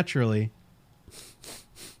happen naturally.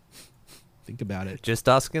 Think about it. Just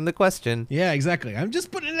asking the question. Yeah, exactly. I'm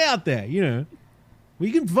just putting it out there, you know.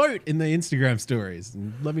 We can vote in the Instagram stories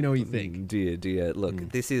and let me know what you think. Dear.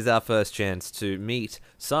 Look, this is our first chance to meet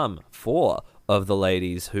four of the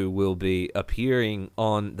ladies who will be appearing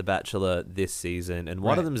on The Bachelor this season. And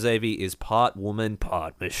one of Right. them, Xavi, is part woman,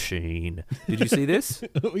 part machine. Did you see this?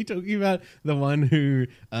 Are we talking about the one who,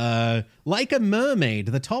 like a mermaid,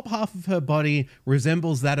 the top half of her body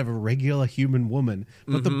resembles that of a regular human woman,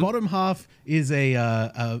 but the bottom half is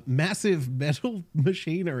a massive metal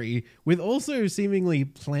machinery with also seemingly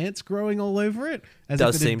plants growing all over it, as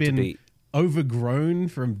Does if it had seem to been be. overgrown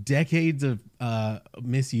from decades of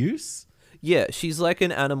misuse. Yeah, she's like an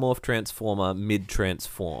Animorph Transformer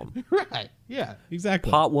mid-transform. Right. Yeah, exactly.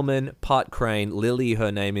 Part woman, part crane, Lily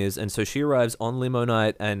her name is, and so she arrives on limo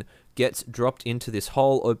night and gets dropped into this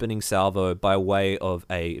whole opening salvo by way of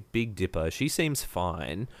a Big Dipper. She seems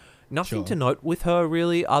fine. Nothing Sure. to note with her,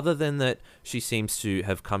 really, other than that she seems to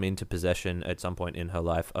have come into possession at some point in her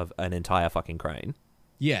life of an entire fucking crane.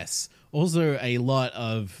 Yes. Also, a lot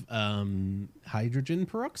of hydrogen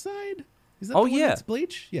peroxide. Is that Oh, the one yeah. that's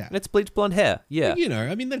bleach? Yeah. And it's bleach blonde hair, yeah. You know,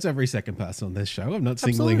 I mean, that's every second person on this show. I'm not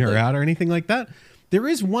singling her Absolutely. out or anything like that. There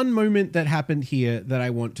is one moment that happened here that I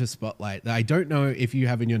want to spotlight that I don't know if you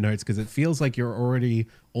have in your notes, because it feels like you're already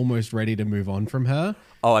almost ready to move on from her.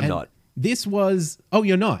 Oh, I'm And not. This was... Oh,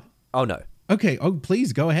 you're not? Oh, no. Okay. Oh,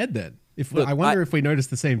 please go ahead then. Look, I wonder if we noticed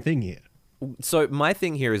the same thing here. So my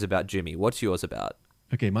thing here is about Jimmy. What's yours about?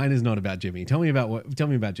 Okay, mine is not about Jimmy. Tell me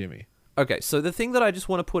about Jimmy. Okay, so the thing that I just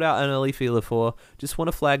want to put out an early feeler for, just want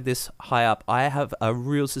to flag this high up. I have a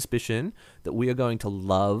real suspicion that we are going to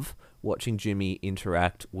love watching Jimmy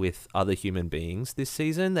interact with other human beings this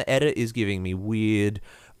season. The edit is giving me weird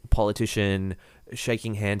politician,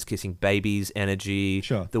 shaking hands, kissing babies energy.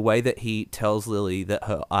 Sure. The way that he tells Lily that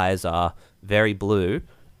her eyes are very blue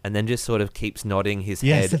and then just sort of keeps nodding his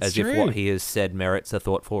Yes, head that's as if true. what he has said merits a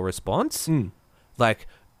thoughtful response. Like,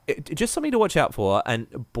 just something to watch out for.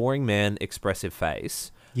 And boring man, expressive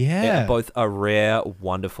face. Yeah. Both a rare,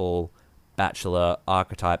 wonderful Bachelor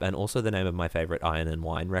archetype and also the name of my favorite Iron and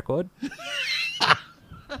Wine record.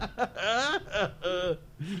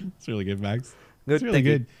 It's really good, Max. Good, It's really thank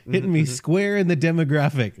you. good. Hitting me square in the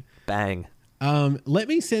demographic. Bang. Let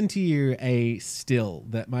me send to you a still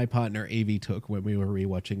that my partner Evie took when we were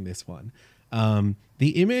rewatching this one. The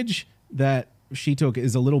image that she took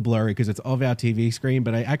is a little blurry because it's of our TV screen,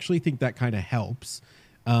 but I actually think that kind of helps.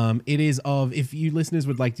 It is of, if you listeners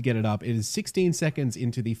would like to get it up, it is 16 seconds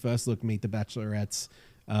into the first look Meet the Bachelorettes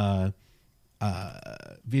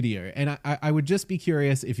video, and I would just be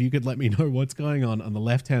curious if you could let me know what's going on the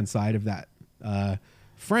left-hand side of that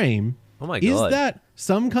frame. Oh my Is God. that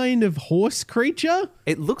some kind of horse creature?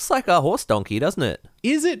 It looks like a horse donkey, doesn't it?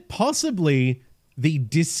 Is it possibly the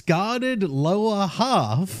discarded lower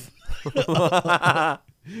half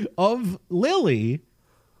of Lily,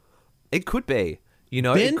 It could be. You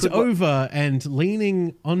know, bent over and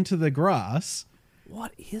leaning onto the grass?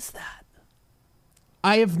 What is that?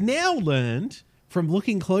 I have now learned from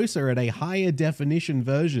looking closer at a higher definition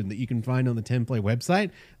version that you can find on the Template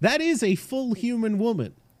website, that is a full human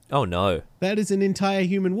woman. Oh no. That is an entire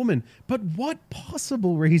human woman. But what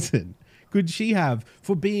possible reason could she have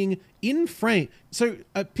for being in frame? So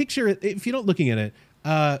picture it, if you're not looking at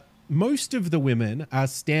it, most of the women are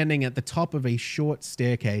standing at the top of a short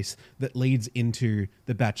staircase that leads into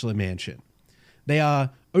the Bachelor Mansion. They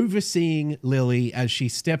are overseeing Lily as she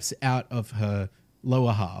steps out of her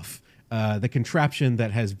lower half, the contraption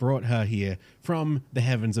that has brought her here from the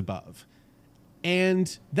heavens above.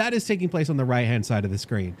 And that is taking place on the right-hand side of the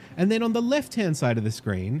screen. And then on the left-hand side of the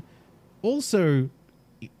screen, also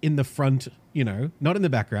in the front, you know, not in the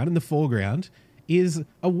background, in the foreground, is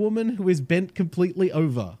a woman who is bent completely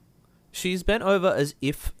over. She's bent over as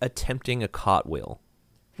if attempting a cartwheel.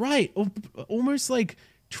 Right. Almost like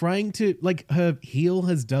trying to, like her heel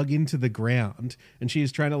has dug into the ground and she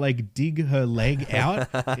is trying to like dig her leg out.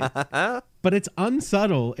 But it's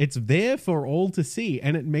unsubtle. It's there for all to see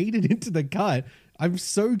and it made it into the cut. I'm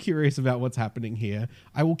so curious about what's happening here.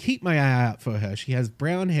 I will keep my eye out for her. She has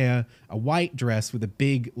brown hair, a white dress with a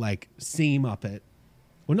big like seam up it.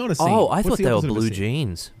 Well, not a seam. Oh, I What's thought the they were opposite of a blue seam?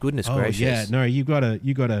 jeans. Goodness Oh, gracious. yeah. No, you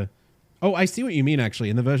gotta. Oh, I see what you mean,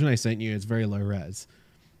 actually. In the version I sent you, it's very low res.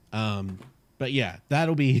 But yeah,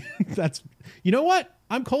 that'll be, that's, you know what?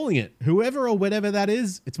 I'm calling it. Whoever or whatever that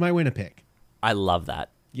is, it's my winner pick. I love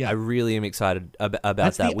that. Yeah. I really am excited about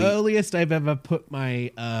That's that. the earliest I've ever put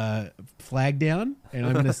my flag down, and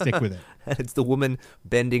I'm going to stick with it. It's the woman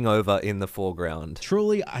bending over in the foreground.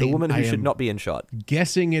 Truly, The woman who I should am not be in shot.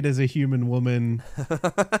 guessing it is a human woman.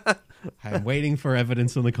 I'm waiting for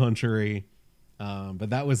evidence on the contrary.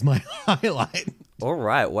 But that was my highlight. All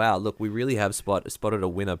right. Wow. Look, we really have spotted a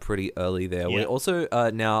winner pretty early there. Yeah. We're also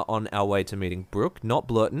now on our way to meeting Brooke, not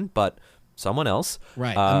Blurton, but someone else.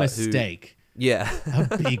 Right, who- a mistake. Yeah.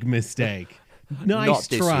 A big mistake. Nice Not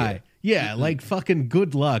this try. year. Yeah, like fucking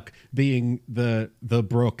good luck being the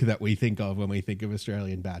Brooke that we think of when we think of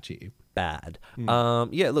Australian Batchy. Bad. Hmm.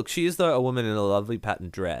 Yeah, look, she is though a woman in a lovely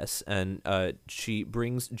patterned dress, and she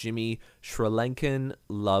brings Jimmy Sri Lankan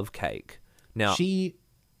love cake. Now, She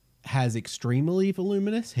has extremely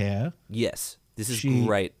voluminous hair, yes, this is she-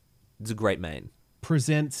 great. It's a great mane.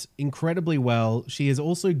 presents incredibly well. She is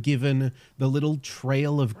also given the little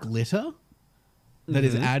trail of glitter that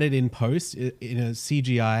is added in post in a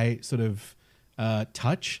CGI sort of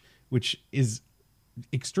touch, which is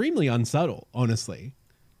extremely unsubtle, honestly.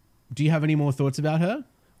 Do you have any more thoughts about her?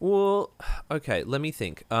 Well, okay, let me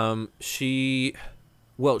think. She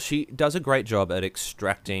does a great job at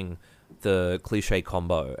extracting the cliche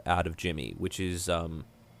combo out of Jimmy, which is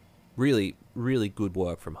really, really good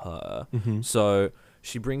work from her. So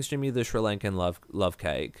she brings Jimmy the Sri Lankan love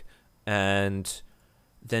cake, and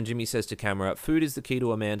then Jimmy says to camera, "Food is the key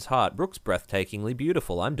to a man's heart. Brooke's breathtakingly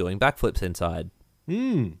beautiful. I'm doing backflips inside."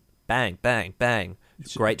 Bang, bang, bang.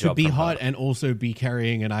 Great To job. be from hot her. and also be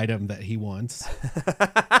carrying an item that he wants.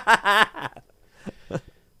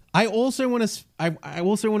 I also want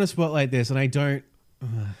to spotlight this, and I don't.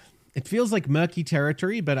 It feels like murky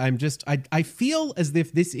territory, but I feel as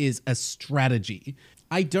if this is a strategy.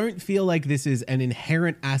 I don't feel like this is an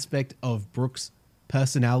inherent aspect of Brooke's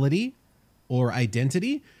personality or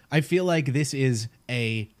identity. I feel like this is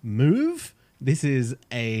a move. This is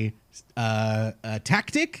a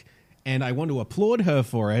tactic, and I want to applaud her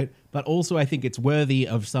for it, but also I think it's worthy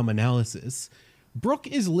of some analysis. Brooke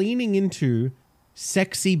is leaning into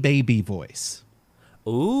sexy baby voice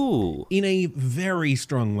Ooh. in a very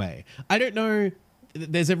strong way. I don't know.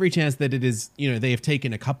 There's every chance that it is, they have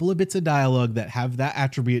taken a couple of bits of dialogue that have that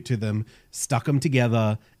attribute to them, stuck them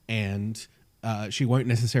together, and she won't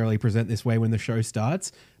necessarily present this way when the show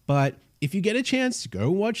starts. But if you get a chance to go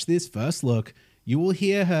watch this first look, you will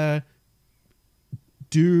hear her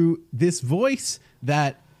do this voice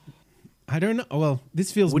that, I don't know. Well,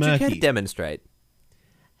 this feels Would you murky. care to demonstrate?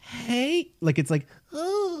 Hey, like it's like,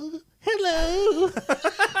 oh, hello.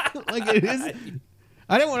 Like it is.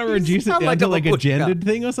 I don't want to reduce it sound down like to a like a babushka. gendered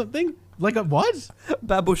thing or something. Like a what?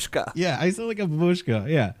 Babushka. Yeah, I sound like a babushka.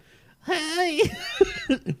 Yeah. Hey.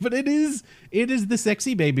 But it is the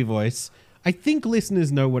sexy baby voice. I think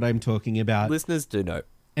listeners know what I'm talking about. Listeners do know.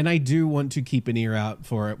 And I do want to keep an ear out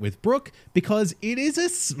for it with Brooke because it is a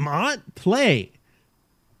smart play.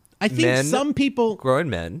 I think some people... Grown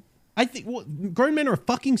men. I think grown men are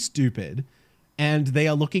fucking stupid, and they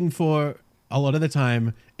are looking for, a lot of the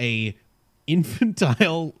time, a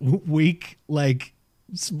infantile, weak, like,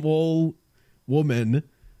 small woman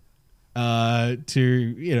to,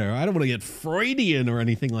 you know, I don't want to get Freudian or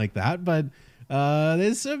anything like that, but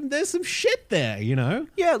there's some shit there, you know?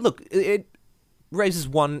 Yeah, look, it raises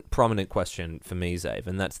one prominent question for me, Zave,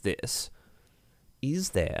 and that's this. Is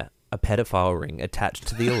there a pedophile ring attached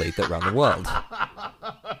to the elite that run the world?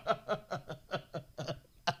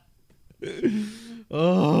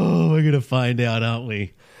 Oh, we're going to find out, aren't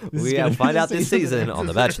we? We will find out this season on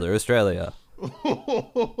The Bachelor Australia.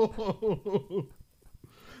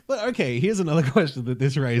 But okay, here's another question that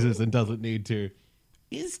this raises and doesn't need to.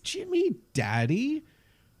 Is Jimmy daddy?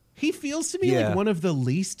 He feels to me like one of the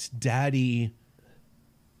least daddy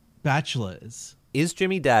bachelors. Is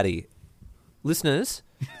Jimmy daddy? Listeners,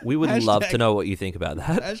 we would love to know what you think about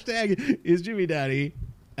that. Hashtag is Jimmy daddy?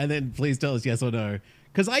 And then please tell us yes or no.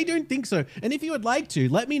 Because I don't think so. And if you would like to,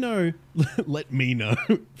 let me know. Let me know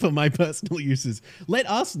for my personal uses. Let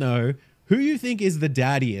us know who you think is the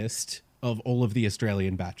daddiest of all of the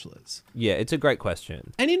Australian bachelors. Yeah, it's a great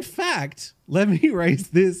question. And in fact, let me raise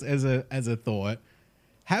this as a thought.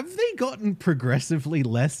 Have they gotten progressively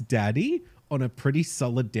less daddy on a pretty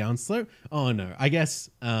solid downslope? Oh no, I guess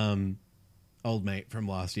old mate from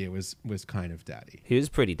last year was kind of daddy. He was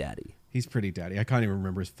pretty daddy. He's pretty daddy. I can't even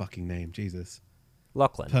remember his fucking name. Jesus.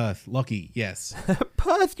 Lachlan. Perth. Lockie, yes.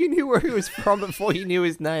 Perth, you knew where he was from before you knew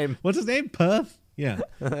his name. What's his name? Perth? Yeah.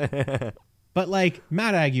 But like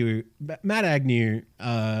Matt Agnew,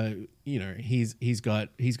 you know, he's got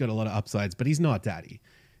a lot of upsides, but he's not daddy.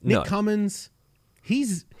 Nick Cummins,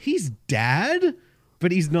 he's dad,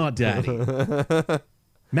 but he's not daddy.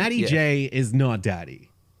 Matty J is not daddy.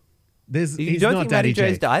 You don't think Matty J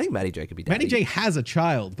is daddy? I think Matty J could be daddy. Matty J has a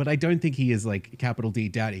child, but I don't think he is like capital D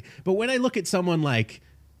daddy. But when I look at someone like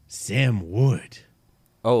Sam Wood.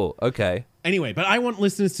 Oh, okay. Anyway, but I want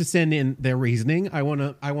listeners to send in their reasoning. I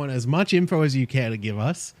want as much info as you care to give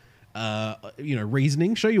us.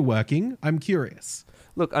 Reasoning. Show you're working. I'm curious.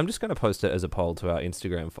 Look, I'm just going to post it as a poll to our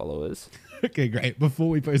Instagram followers. Okay, great. Before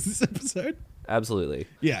we post this episode. Absolutely.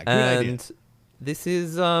 Yeah, good idea. And this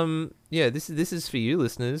is this is for you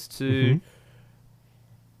listeners to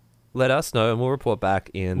let us know, and we'll report back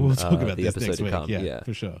in we'll talk about the this episode next to week. come. Yeah,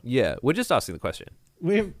 for sure. Yeah, we're just asking the question.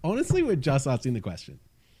 We're just asking the question.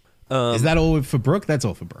 Is that all for Brooke? That's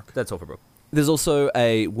all for Brooke. That's all for Brooke. There's also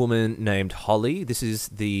a woman named Holly. This is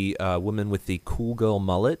the woman with the cool girl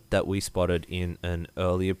mullet that we spotted in an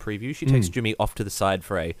earlier preview. She takes Jimmy off to the side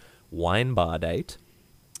for a wine bar date.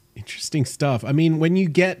 Interesting stuff. I mean, when you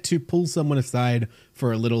get to pull someone aside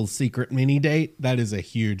for a little secret mini date, that is a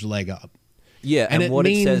huge leg up. Yeah, and what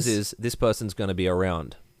it says is this person's going to be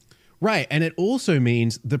around. Right, and it also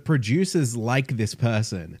means the producers like this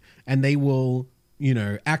person, and they will,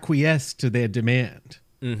 acquiesce to their demand.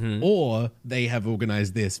 Mm-hmm. Or they have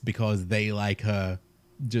organized this because they like her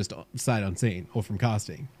just sight unseen or from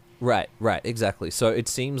casting. Right, exactly. So it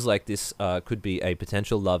seems like this could be a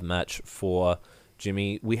potential love match for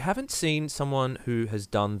Jimmy. We haven't seen someone who has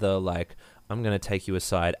done the, I'm going to take you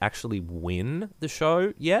aside, actually win the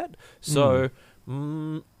show yet. So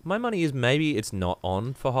my money is maybe it's not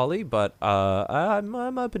on for Holly, but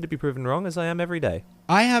I'm open to be proven wrong, as I am every day.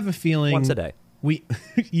 I have a feeling... Once a day.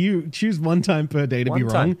 You choose one time per day to be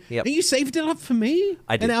wrong. Yep. And you saved it up for me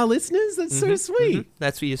and our listeners. That's so sweet. Mm-hmm.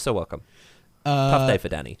 That's for you. So welcome. Tough day for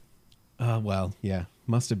Danny. Well, yeah,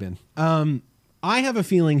 must have been. I have a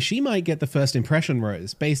feeling she might get the first impression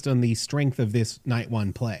rose based on the strength of this night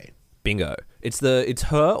one play. Bingo. It's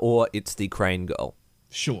her or it's the crane girl.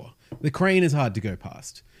 Sure. The crane is hard to go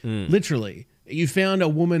past. Literally, you found a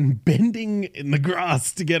woman bending in the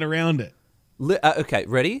grass to get around it. Okay,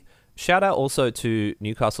 ready? Shout out also to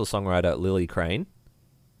Newcastle songwriter Lily Crane.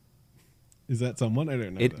 Is that someone? I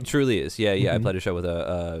don't know. It truly is. Yeah. I played a show with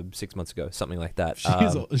her 6 months ago, something like that.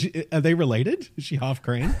 Are they related? Is she half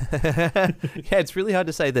crane? Yeah, it's really hard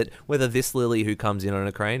to say that whether this Lily who comes in on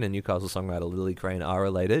a crane and Newcastle songwriter Lily Crane are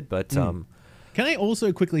related, but... Can I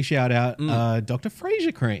also quickly shout out Dr.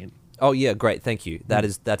 Fraser Crane? Oh, yeah, great. Thank you.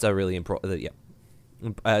 That's a really important...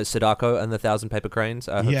 Sadako and the 1,000 Paper Cranes.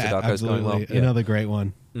 I hope Sadako's going well. Yeah. Another great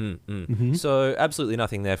one. So absolutely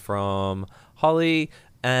nothing there from Holly.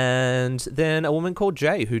 And then a woman called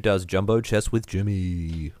Jay who does jumbo chess with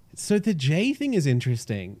Jimmy. So the Jay thing is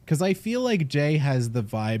interesting because I feel like Jay has the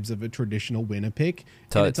vibes of a traditional winner pick.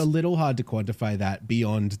 And it's a little hard to quantify that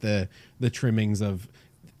beyond the trimmings of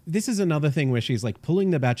this is another thing where she's like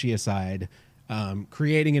pulling the Batchy aside,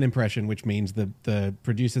 creating an impression, which means the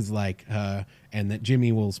producers like her and that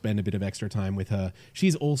Jimmy will spend a bit of extra time with her.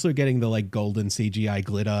 She's also getting the like golden CGI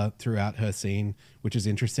glitter throughout her scene, which is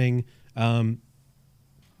interesting.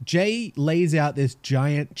 Jay lays out this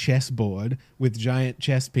giant chessboard with giant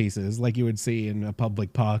chess pieces like you would see in a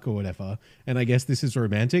public park or whatever. And I guess this is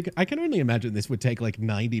romantic. I can only imagine this would take like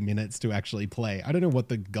 90 minutes to actually play. I don't know what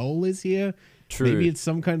the goal is here. True. Maybe it's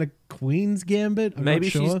some kind of Queen's Gambit. I'm Maybe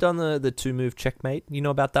not sure. she's done the 2-move checkmate. You know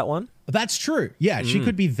about that one? That's true. Yeah, she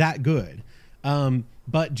could be that good.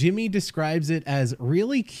 But Jimmy describes it as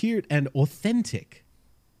really cute and authentic.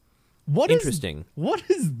 Interesting. What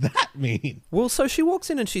does that mean? Well, so she walks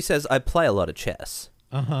in and she says, I play a lot of chess.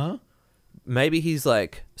 Uh-huh. Maybe he's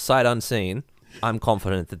like, sight unseen, I'm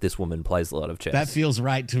confident that this woman plays a lot of chess. That feels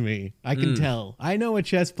right to me. I can tell. I know a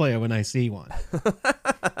chess player when I see one.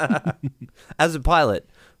 As a pilot,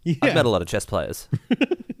 Yeah. I've met a lot of chess players.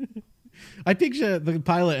 I picture the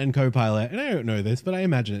pilot and co-pilot, and I don't know this, but I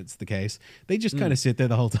imagine it's the case. They just kind of sit there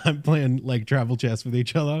the whole time playing like travel chess with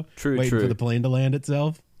each other, waiting True. for the plane to land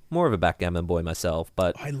itself. More of a backgammon boy myself,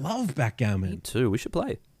 but I love backgammon. me too. We should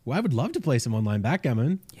play. Well, I would love to play some online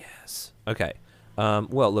backgammon. Yes. Okay.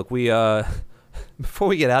 Well, look, we before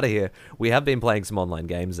we get out of here, we have been playing some online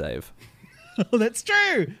games, Dave. Oh, that's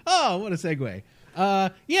true. Oh, what a segue.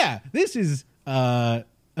 Yeah, this is a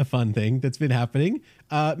fun thing that's been happening.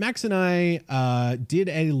 Max and I did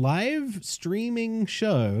a live streaming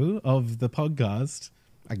show of the podcast.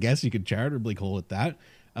 I guess you could charitably call it that.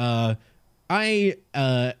 I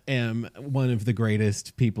am one of the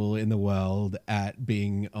greatest people in the world at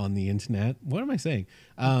being on the internet. What am I saying?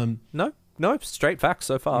 No, straight facts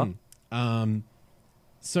so far.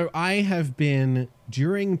 So I have been,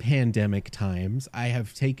 during pandemic times, I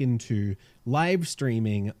have taken to live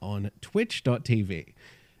streaming on twitch.tv.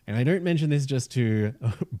 And I don't mention this just to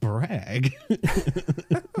brag,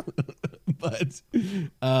 but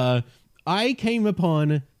I came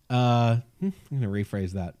upon, I'm going to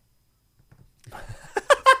rephrase that.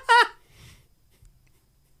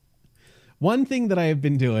 One thing that I have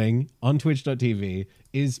been doing on twitch.tv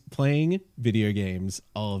is playing video games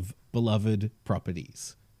of beloved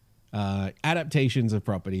properties, adaptations of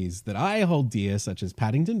properties that I hold dear, such as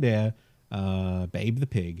Paddington Bear, Babe the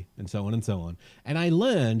Pig, and so on and so on. And I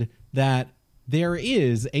learned that there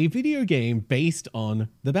is a video game based on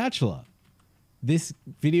The Bachelor. This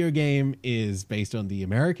video game is based on the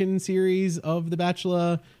American series of The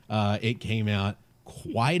Bachelor. It came out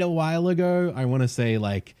quite a while ago. I want to say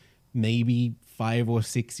like maybe 5 or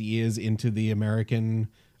 6 years into the American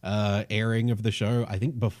airing of the show. I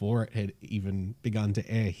think before it had even begun to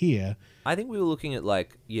air here. I think we were looking at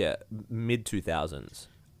like, mid 2000s.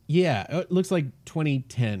 Yeah, it looks like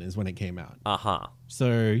 2010 is when it came out. Uh-huh.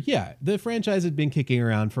 So yeah, the franchise had been kicking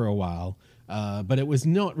around for a while, but it was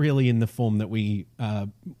not really in the form that we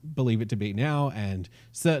believe it to be now, and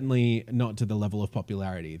certainly not to the level of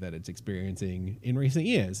popularity that it's experiencing in recent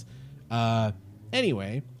years.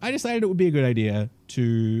 Anyway, I decided it would be a good idea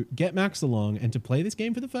to get Max along and to play this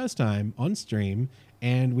game for the first time on stream,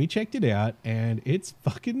 and we checked it out, and it's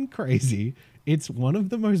fucking crazy. It's one of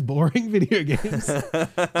the most boring video games.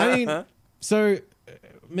 I mean, so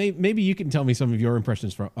maybe you can tell me some of your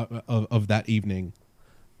impressions of that evening.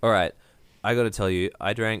 All right. I got to tell you,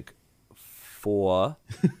 I drank 4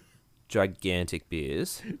 gigantic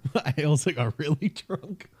beers. I also got really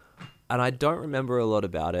drunk. And I don't remember a lot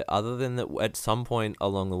about it, other than that at some point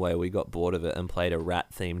along the way we got bored of it and played a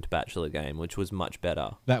rat-themed Bachelor game, which was much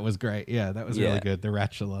better. That was great. Yeah, that was really good. The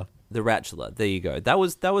Ratchula. The Ratchula. There you go. That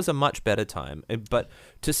was a much better time. But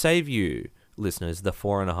to save you, listeners, the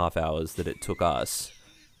 4.5 hours that it took us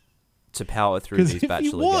to power through these Bachelor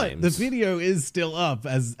if you want, games. the video is still up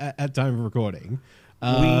as at time of recording.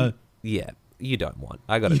 You don't want.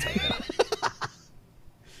 I got to tell you.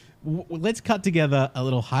 Let's cut together a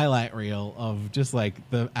little highlight reel of just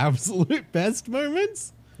like the absolute best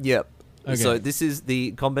moments. Yep. Okay. So this is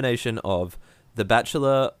the combination of The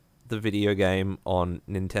Bachelor, the video game on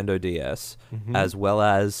Nintendo DS, as well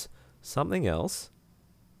as something else.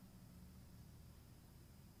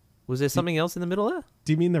 Was there something else in the middle there?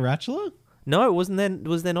 Do you mean the Ratchula? No, it wasn't there.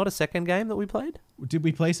 Was there not a second game that we played? Did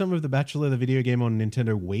we play some of The Bachelor, the video game on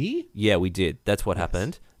Nintendo Wii? Yeah, we did. That's what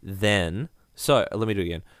happened. Then, so let me do it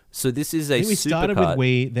again. So this is I a think we started supercut. with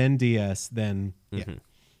Wii, then DS, then yeah.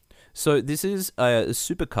 So this is a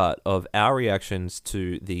supercut of our reactions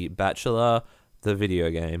to The Bachelor, the video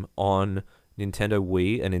game on Nintendo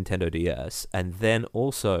Wii and Nintendo DS, and then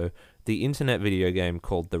also the internet video game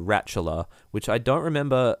called The Ratchula, which I don't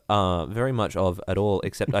remember very much of at all,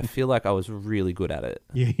 except I feel like I was really good at it.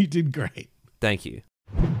 Yeah, you did great. Thank you.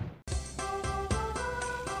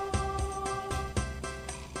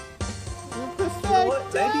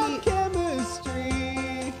 Perfect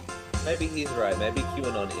chemistry. Maybe he's right. Maybe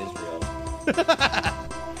QAnon is real.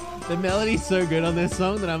 The melody's so good on this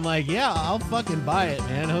song that I'm like, yeah, I'll fucking buy it,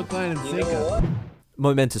 man. Hook, line, and sinker.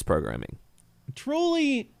 Momentous programming.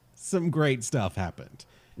 Truly, some great stuff happened.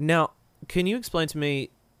 Now, can you explain to me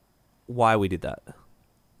why we did that?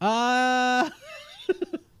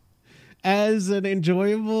 As an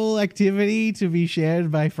enjoyable activity to be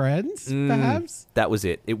shared by friends, perhaps? That was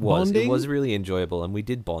it. It was. Bonding? It was really enjoyable, and we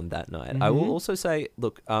did bond that night. I will also say,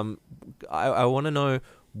 look, I want to know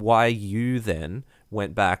why you then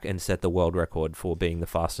went back and set the world record for being the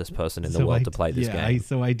fastest person in the world to play this game.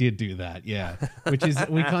 So I did do that, yeah. Which is,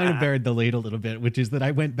 we kind of buried the lead a little bit, which is that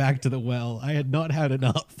I went back to the well. I had not had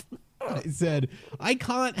enough. I said, I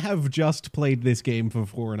can't have just played this game for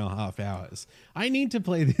 4.5 hours. I need to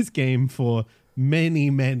play this game for many,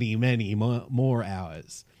 many, many more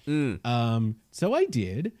hours. So I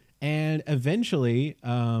did. And eventually,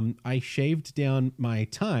 I shaved down my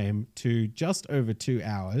time to just over 2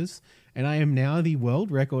 hours. And I am now the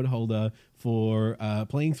world record holder for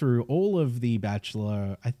playing through all of the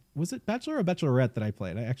Bachelor. Was it Bachelor or Bachelorette that I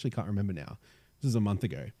played? I actually can't remember now. This was a month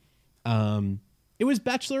ago. It was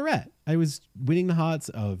Bachelorette. I was winning the hearts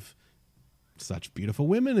of such beautiful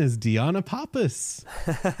women as Diana Pappas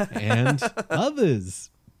and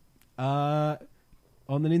others on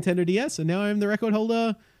the Nintendo DS. And now I'm the record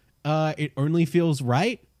holder. It only feels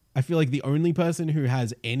right. I feel like the only person who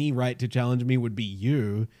has any right to challenge me would be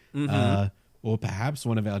you, or perhaps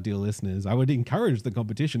one of our dear listeners. I would encourage the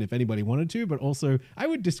competition if anybody wanted to, but also I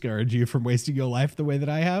would discourage you from wasting your life the way that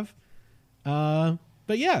I have.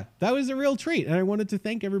 But yeah, that was a real treat, and I wanted to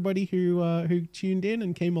thank everybody who tuned in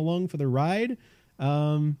and came along for the ride.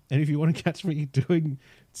 And if you want to catch me doing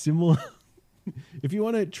similar, if you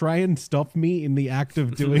want to try and stop me in the act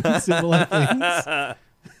of doing similar things,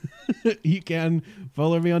 you can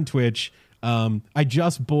follow me on Twitch. I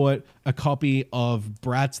just bought a copy of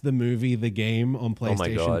Bratz the movie, the game on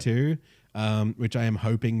PlayStation 2, which I am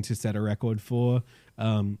hoping to set a record for.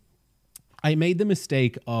 I made the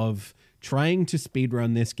mistake of trying to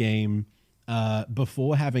speedrun this game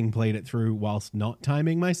before having played it through whilst not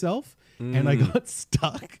timing myself, and I got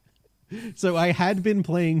stuck. So I had been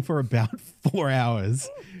playing for about 4 hours,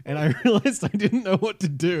 and I realized I didn't know what to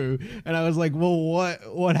do. And I was like, well,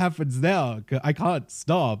 what happens now? I can't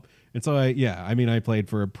stop. And so I played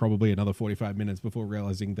for probably another 45 minutes before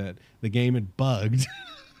realizing that the game had bugged.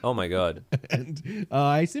 Oh my God. And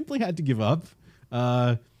I simply had to give up.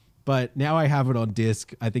 But now I have it on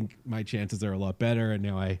disc. I think my chances are a lot better, and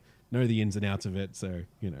now I know the ins and outs of it. So, I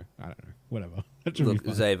don't know, whatever. Look,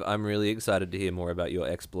 Zave, I'm really excited to hear more about your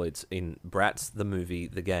exploits in Bratz, the movie,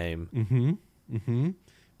 the game.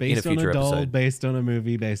 Based on a doll, episode. based on a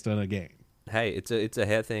movie, based on a game. Hey, it's a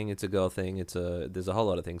hair thing, it's a girl thing, there's a whole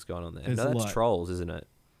lot of things going on there. There's No, a that's lot. Trolls, isn't it?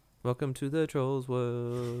 Welcome to the Trolls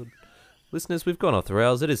world. Listeners, we've gone off the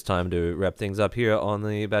rails. It is time to wrap things up here on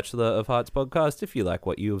the Bachelor of Hearts podcast. If you like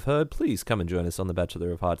what you have heard, please come and join us on the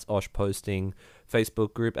Bachelor of Hearts Osh posting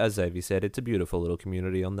Facebook group. As Xavier said, it's a beautiful little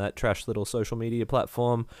community on that trash little social media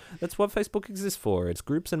platform. That's what Facebook exists for. It's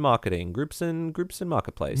groups and marketing, groups and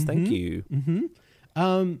marketplace. Thank you.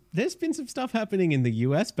 There's been some stuff happening in the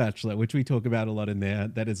US Bachelor, which we talk about a lot in there.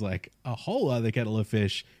 That is like a whole other kettle of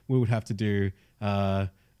fish. We would have to do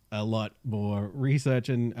a lot more research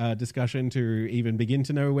and discussion to even begin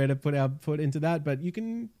to know where to put our foot into that. But you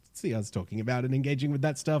can see us talking about and engaging with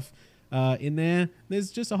that stuff in there.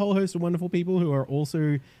 There's just a whole host of wonderful people who are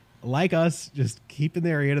also, like us, just keeping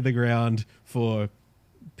their ear to the ground for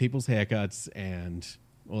people's haircuts and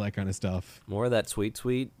all that kind of stuff. More of that sweet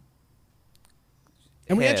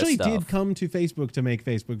And we hair actually stuff. did come to Facebook to make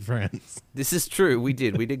Facebook friends. This is true. We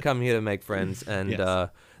did come here to make friends, and Yes.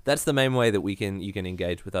 that's the main way that you can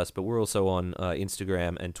engage with us. But we're also on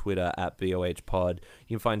Instagram and Twitter at BOHPod.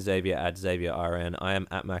 You can find Xavier at XavierRN. I am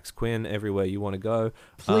at Max Quinn. Everywhere you want to go.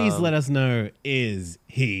 Please let us know, is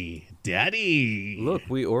he daddy? Look,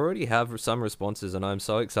 we already have some responses, and I'm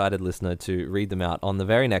so excited, listener, to read them out on the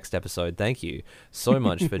very next episode. Thank you so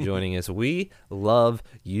much for joining us. We love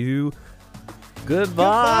you.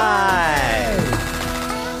 Goodbye.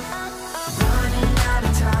 Running out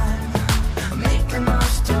of time, make the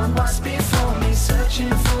most of what's before me, searching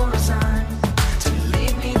for a sign to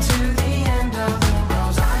lead me to the end of the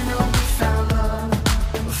road. I know we found love,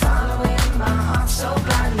 following my heart so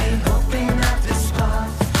blindly, hoping that this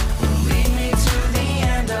path will lead me to the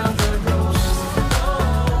end of the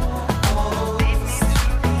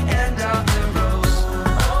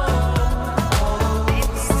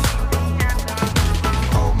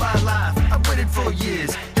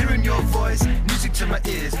my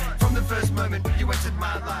ears.